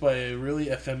voiced by a really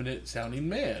effeminate sounding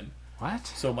man. What?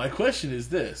 So my question is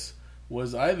this.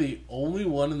 Was I the only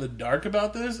one in the dark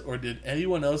about this, or did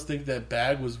anyone else think that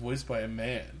Bag was voiced by a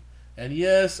man? And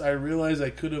yes, I realize I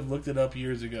could have looked it up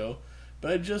years ago,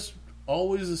 but I just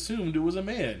always assumed it was a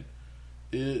man.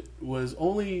 It was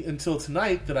only until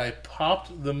tonight that I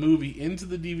popped the movie into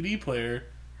the DVD player,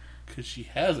 because she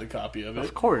has a copy of it.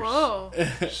 Of course. Whoa.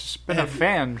 She's been a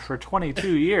fan for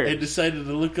 22 years. And decided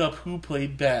to look up who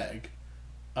played Bag.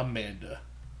 Amanda.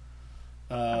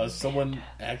 Someone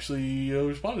actually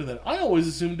responded to that. I always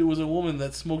assumed it was a woman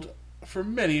that smoked for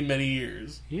many, many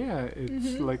years. Yeah,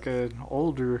 it's like an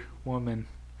older woman.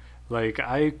 Like,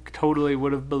 I totally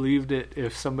would have believed it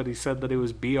if somebody said that it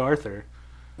was B. Arthur.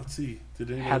 Let's see.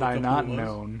 Had I not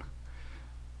known.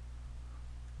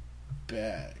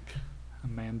 Bag.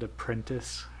 Amanda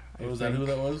Prentice. Was that who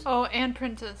that was? Oh, Ann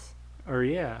Prentice. Or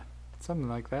yeah, something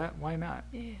like that. Why not?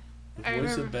 Yeah. The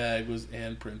voice of Bag was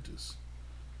Ann Prentice.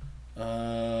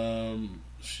 That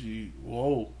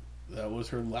was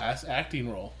her last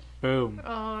acting role. Boom.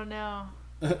 Oh no.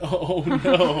 Oh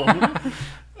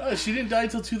no. She didn't die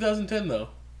until 2010 though.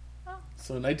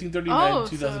 So 1939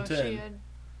 2010.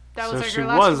 That was so her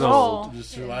last role.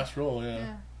 Just her last role,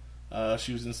 yeah.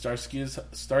 She was in Starsky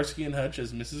and Hutch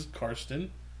as Mrs.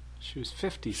 Karsten. She was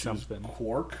 50-something.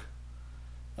 Quark.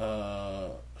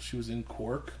 She was in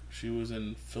Quark. She was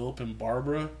in Philip and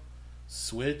Barbara.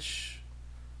 Switch.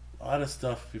 A lot of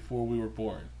stuff before we were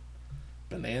born.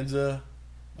 Bonanza.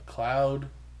 McCloud.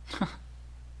 The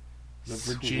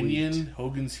Virginian.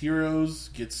 Hogan's Heroes.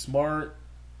 Get Smart.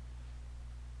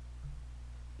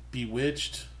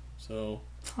 Bewitched. So,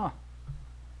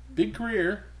 big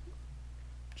career.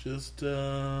 Just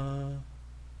none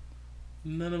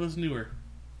of us knew her.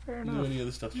 Fair enough. Knew any of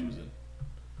the stuff she was in.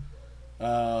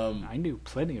 I knew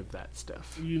plenty of that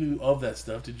stuff. You knew of that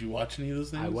stuff. Did you watch any of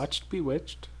those things? I watched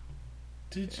Bewitched.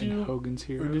 Did you? Hogan's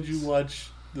Heroes. Or did you watch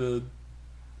the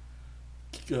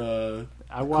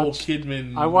I watched Nicole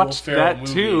Kidman? I watched that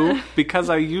movie? too because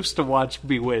I used to watch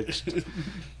Bewitched.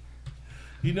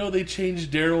 You know they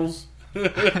changed Daryl's.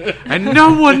 And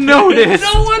no one noticed.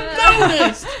 No one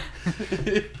noticed.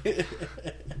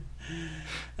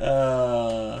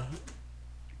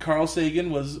 Carl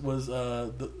Sagan was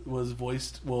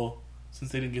voiced. Well,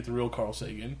 since they didn't get the real Carl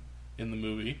Sagan in the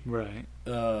movie, right?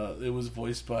 It was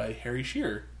voiced by Harry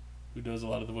Shearer, who does a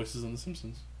lot of the voices on The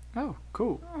Simpsons. Oh,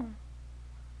 cool.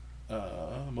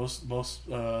 Most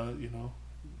you know.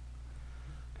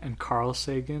 And Carl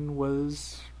Sagan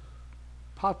was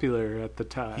popular at the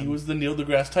time. He was the Neil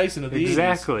deGrasse Tyson of the 80s.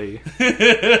 Exactly.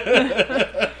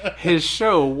 His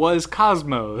show was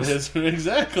Cosmos.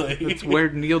 Exactly. That's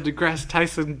where Neil deGrasse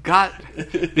Tyson got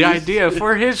the idea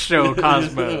for his show,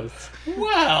 Cosmos.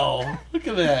 Wow. Look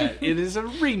at that. It is a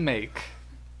remake.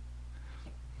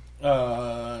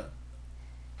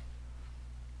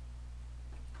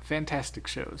 Fantastic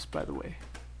shows, by the way.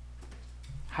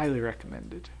 Highly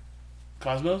recommended.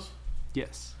 Cosmos?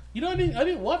 Yes. You know, I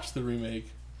didn't watch the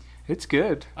remake. It's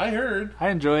good. I heard. I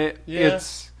enjoy it. Yeah.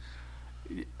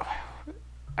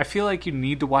 I feel like you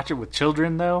need to watch it with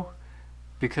children, though,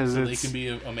 because so they can be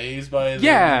amazed by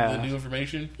the new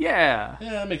information. Yeah.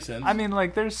 Yeah, that makes sense. I mean,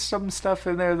 like, there's some stuff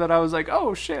in there that I was like,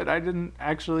 oh shit, I didn't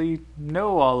actually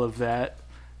know all of that.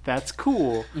 That's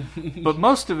cool. But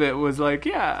most of it was like,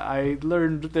 yeah, I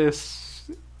learned this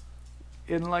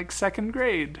in like second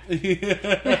grade.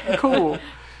 Cool.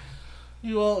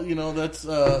 Well, you know, that's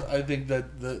I think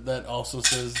that also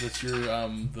says that you're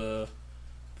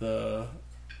the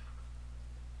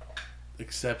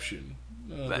exception.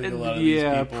 I think a lot of these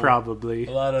people, probably.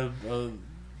 A lot of the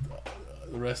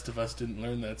rest of us didn't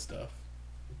learn that stuff.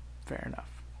 Fair enough.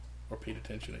 Or paid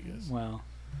attention, I guess. Well,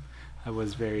 I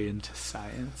was very into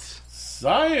science.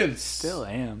 Science! Still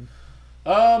am.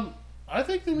 I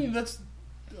think, I mean, I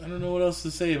don't know what else to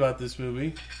say about this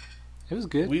movie. It was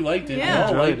good. We liked it.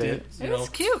 Yeah. We all liked it. It was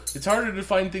cute. It's harder to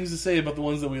find things to say about the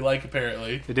ones that we like,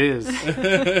 apparently. It is.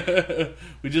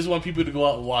 We just want people to go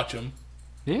out and watch them.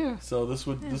 Yeah. So this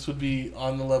would be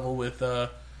on the level with,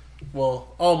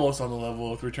 almost on the level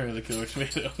with Return of the Killer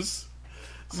Tomatoes.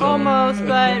 So, almost,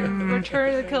 but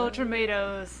Return of the Killer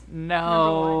Tomatoes.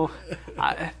 No.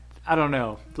 I don't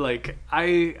know. Like,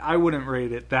 I wouldn't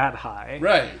rate it that high.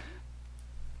 Right.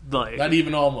 Like, not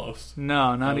even almost.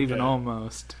 No, not even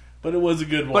almost. But it was a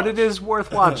good watch. But it is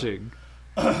worth watching.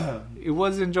 It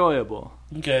was enjoyable.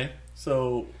 Okay,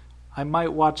 so I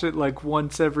might watch it like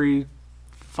once every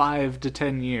 5 to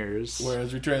 10 years.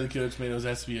 Whereas Return of the Killer Tomatoes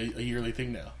has to be a yearly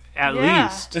thing now. At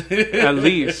least. At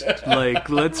least. Like,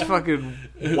 let's fucking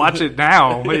watch it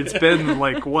now. It's been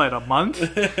like, what, a month?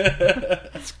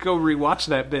 Let's go rewatch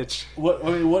that bitch. What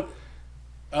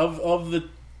of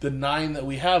the 9 that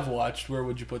we have watched, where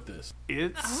would you put this? I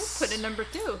would put it number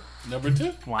 2. Number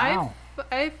 2? Wow.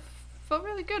 I felt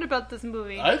really good about this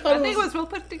movie. I think it was well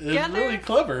put together. It was really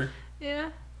clever.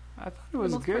 Yeah. I thought it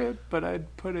was good, but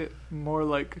I'd put it more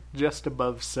like just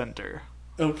above center.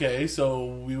 Okay, so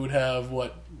we would have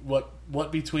what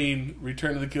between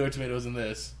Return of the Killer Tomatoes and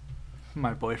this?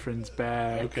 My Boyfriend's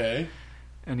Back. Okay.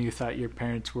 And You Thought Your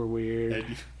Parents Were Weird.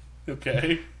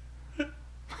 Okay.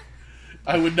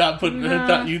 I would not put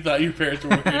You Thought Your Parents Were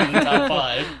Weird in the top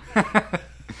 5.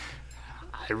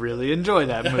 I really enjoy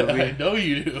that movie. I know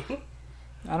you do.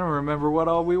 I don't remember what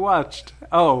all we watched.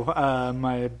 Oh,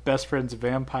 My Best Friend's a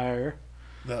Vampire.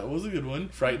 That was a good one.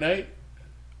 Fright Night?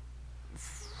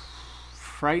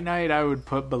 Fright Night I would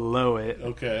put below it.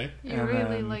 Okay. You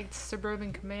really liked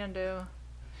Suburban Commando.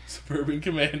 Suburban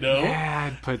Commando?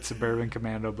 Yeah, I'd put Suburban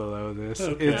Commando below this.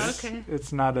 Okay.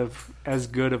 It's not as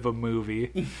good of a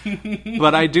movie.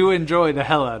 But I do enjoy the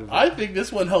hell out of it. I think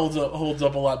this one holds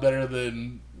up a lot better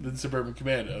than Suburban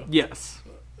Commando. Yes.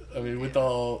 I mean, with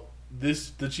all this,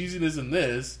 the cheesiness in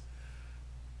this,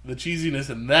 the cheesiness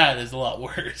in that is a lot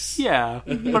worse. Yeah,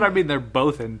 but I mean, they're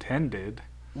both intended.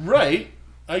 Right.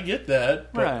 I get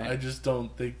that, but right. I just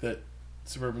don't think that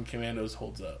Suburban Commandos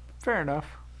holds up. Fair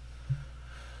enough.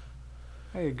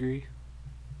 I agree.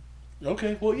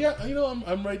 Okay, well, yeah, you know,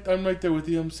 I'm right there with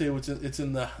you. I'm saying it's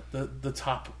in the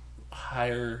top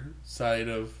higher side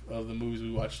of the movies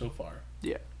we watched so far.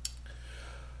 Yeah.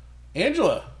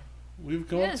 Angela, we've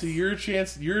come up to your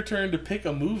turn to pick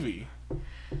a movie.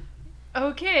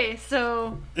 Okay,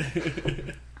 so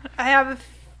I have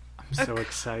I'm so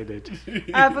excited.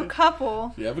 I have a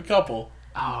couple. You have a couple.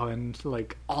 Oh, and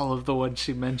like all of the ones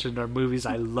she mentioned are movies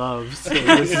I love, so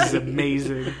this is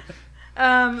amazing.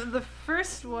 The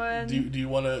first one. Do you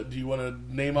want to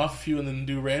name off a few and then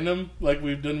do random like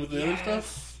we've done with the other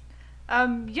stuff?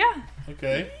 Yeah.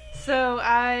 Okay. So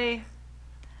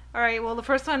all right. Well, the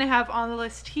first one I have on the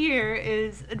list here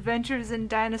is Adventures in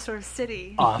Dinosaur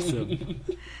City. Awesome.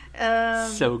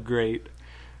 So great.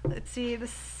 Let's see. The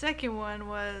second one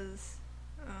was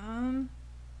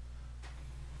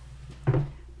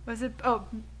it? Oh,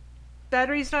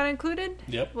 Batteries Not Included.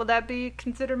 Yep. Will that be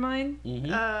considered mine?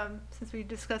 Mm-hmm. Since we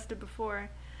discussed it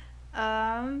before.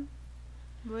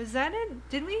 Was that it?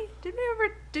 Did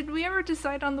we ever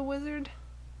decide on The Wizard?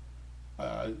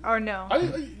 Or no?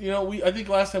 I think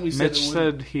last time we said Mitch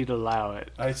said he'd allow it.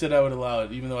 I said I would allow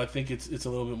it, even though I think it's a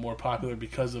little bit more popular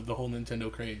because of the whole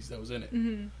Nintendo craze that was in it.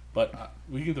 Mm-hmm. But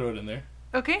we can throw it in there.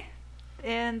 Okay.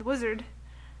 And The Wizard.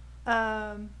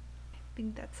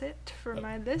 think that's it for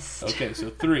my list. Okay, so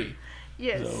 3.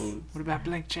 Yes. So, What about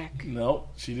Blank Check? no,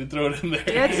 she didn't throw it in there.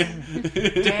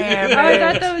 Damn I it.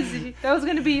 thought that was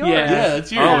going to be yours. Yeah,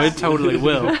 that's yours. Oh, it totally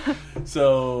will.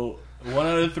 So 1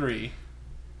 out of 3.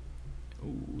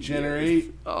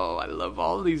 Generate Oh, I love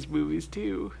all these movies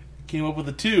too. came up with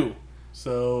a 2.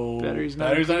 So Batteries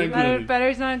not included.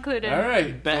 Batteries not included. All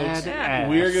right, Bad folks, ass.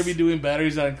 we are going to be doing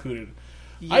batteries not included.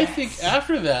 I think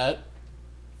after that,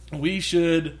 we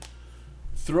should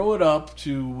throw it up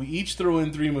to we each throw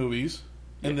in 3 movies,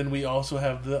 and then we also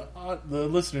have the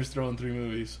listeners throw in 3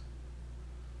 movies,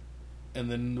 and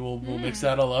then we'll mix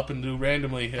that all up and do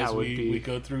randomly as we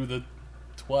go through the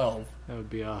 12. That would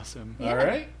be awesome. All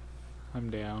right. I'm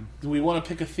down. Do we want to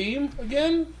pick a theme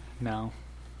again? No.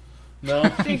 No. I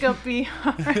think I'll be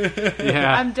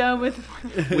Yeah. I'm done with.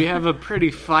 We have a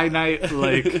pretty finite,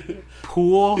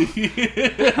 pool.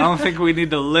 I don't think we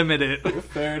need to limit it.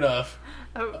 Fair enough.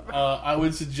 I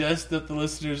would suggest that the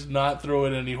listeners not throw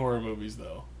in any horror movies,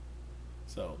 though.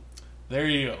 So, there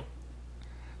you go.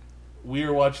 We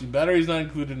are watching Batteries Not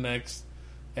Included next,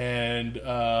 and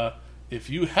if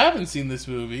you haven't seen this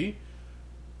movie,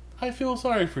 I feel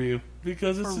sorry for you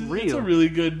because it's a really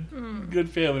good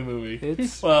family movie.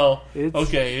 It's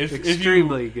okay. If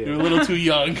extremely good. You're a little too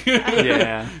young,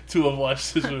 Yeah. to have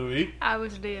watched this movie. I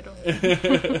was little.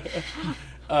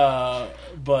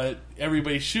 But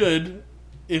everybody should,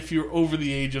 if you're over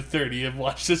the age of 30, have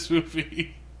watched this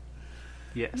movie.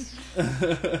 Yes.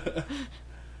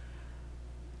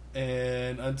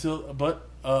 And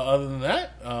other than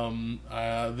that,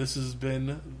 this has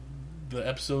been the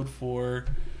episode for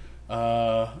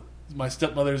My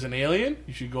Stepmother's an Alien.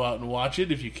 You should go out and watch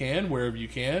it if you can, wherever you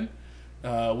can.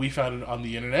 We found it on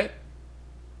the internet.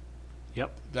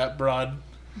 Yep. That broad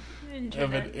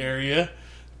of an area.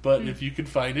 But if you can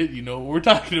find it, you know what we're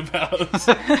talking about.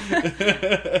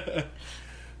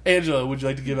 Angela, would you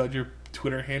like to give out your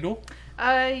Twitter handle?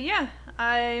 Yeah.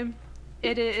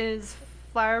 It is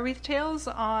Flower Wreath Tales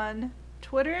on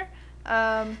Twitter.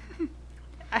 I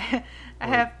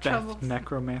have trouble.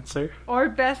 Necromancer. Or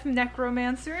Beth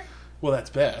Necromancer. Well, that's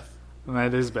Beth.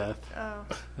 That is Beth. Oh.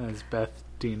 That's Beth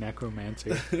D.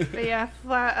 Necromancer. But yeah,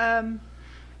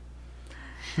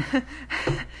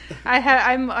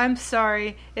 I'm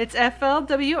sorry. It's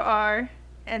FLWR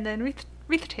and then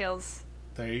Wreath Tales.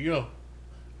 There you go.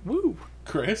 Woo.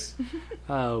 Chris?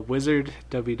 Wizard,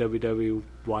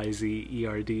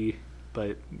 WWWYZERD.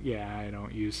 But yeah, I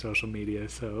don't use social media,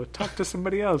 so talk to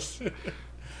somebody else.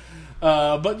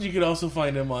 But you can also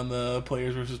find him on the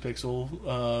Players vs.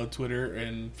 Pixel Twitter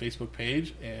and Facebook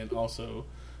page, and also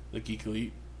the Geek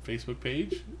Elite Facebook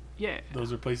page. Yeah.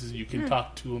 Those are places you can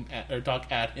talk to him talk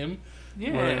at him.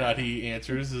 Yeah. Whether or not he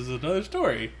answers is another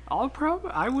story.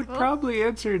 I would probably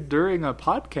answer during a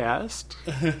podcast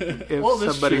if Well,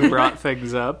 that's somebody true. brought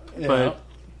things up, Yeah. but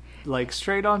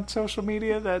straight on social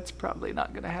media, that's probably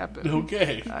not going to happen.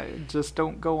 Okay. I just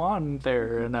don't go on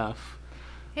there enough.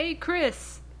 Hey,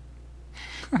 Chris.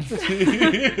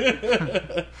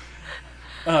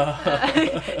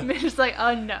 Mitch is like,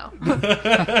 oh no.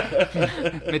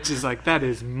 Mitch is like, that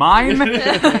is mine.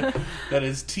 That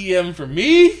is TM for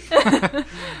me.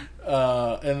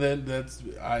 And then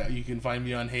you can find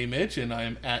me on Hey Mitch, and I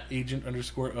am at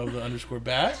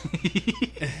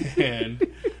agent_of_the_bat. And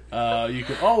you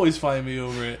can always find me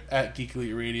over at Geek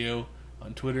Elite Radio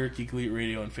on Twitter, Geek Elite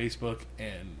Radio on Facebook,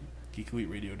 and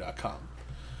geekeliteradio.com.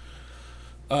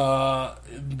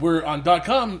 We're on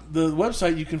 .com, the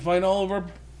website. You can find all of our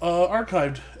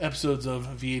archived episodes of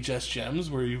VHS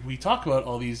Gems, where we talk about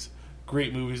all these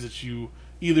great movies that you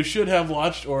either should have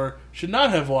watched or should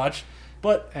not have watched,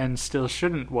 and still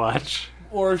shouldn't watch.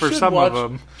 Or for should some watch,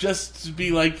 of them. just to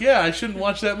be like, yeah, I shouldn't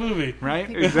watch that movie.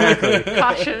 Right? Exactly.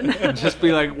 Caution. Just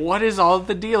be like, what is all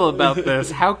the deal about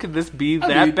this? How could this be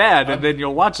that bad? And then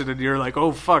you'll watch it and you're like,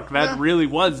 oh fuck, that really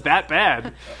was that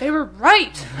bad. They were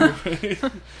right.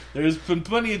 There's been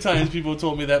plenty of times people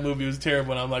told me that movie was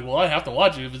terrible, and I'm like, well, I have to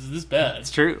watch it if it's this bad. It's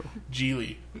true.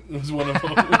 Geely was one of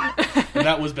them. And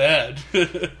that was bad.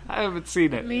 I haven't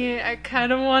seen it. I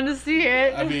kind of want to see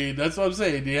it. I mean, that's what I'm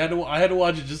saying. I had to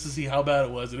watch it just to see how bad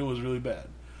it was, and it was really bad.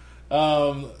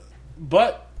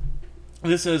 But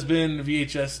this has been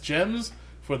VHS Gems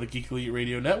for the Geek Elite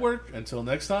Radio Network. Until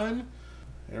next time,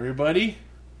 everybody,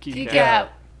 Geek out.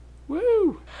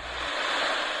 Woo!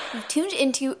 You've tuned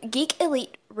into Geek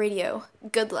Elite Radio.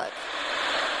 Good luck.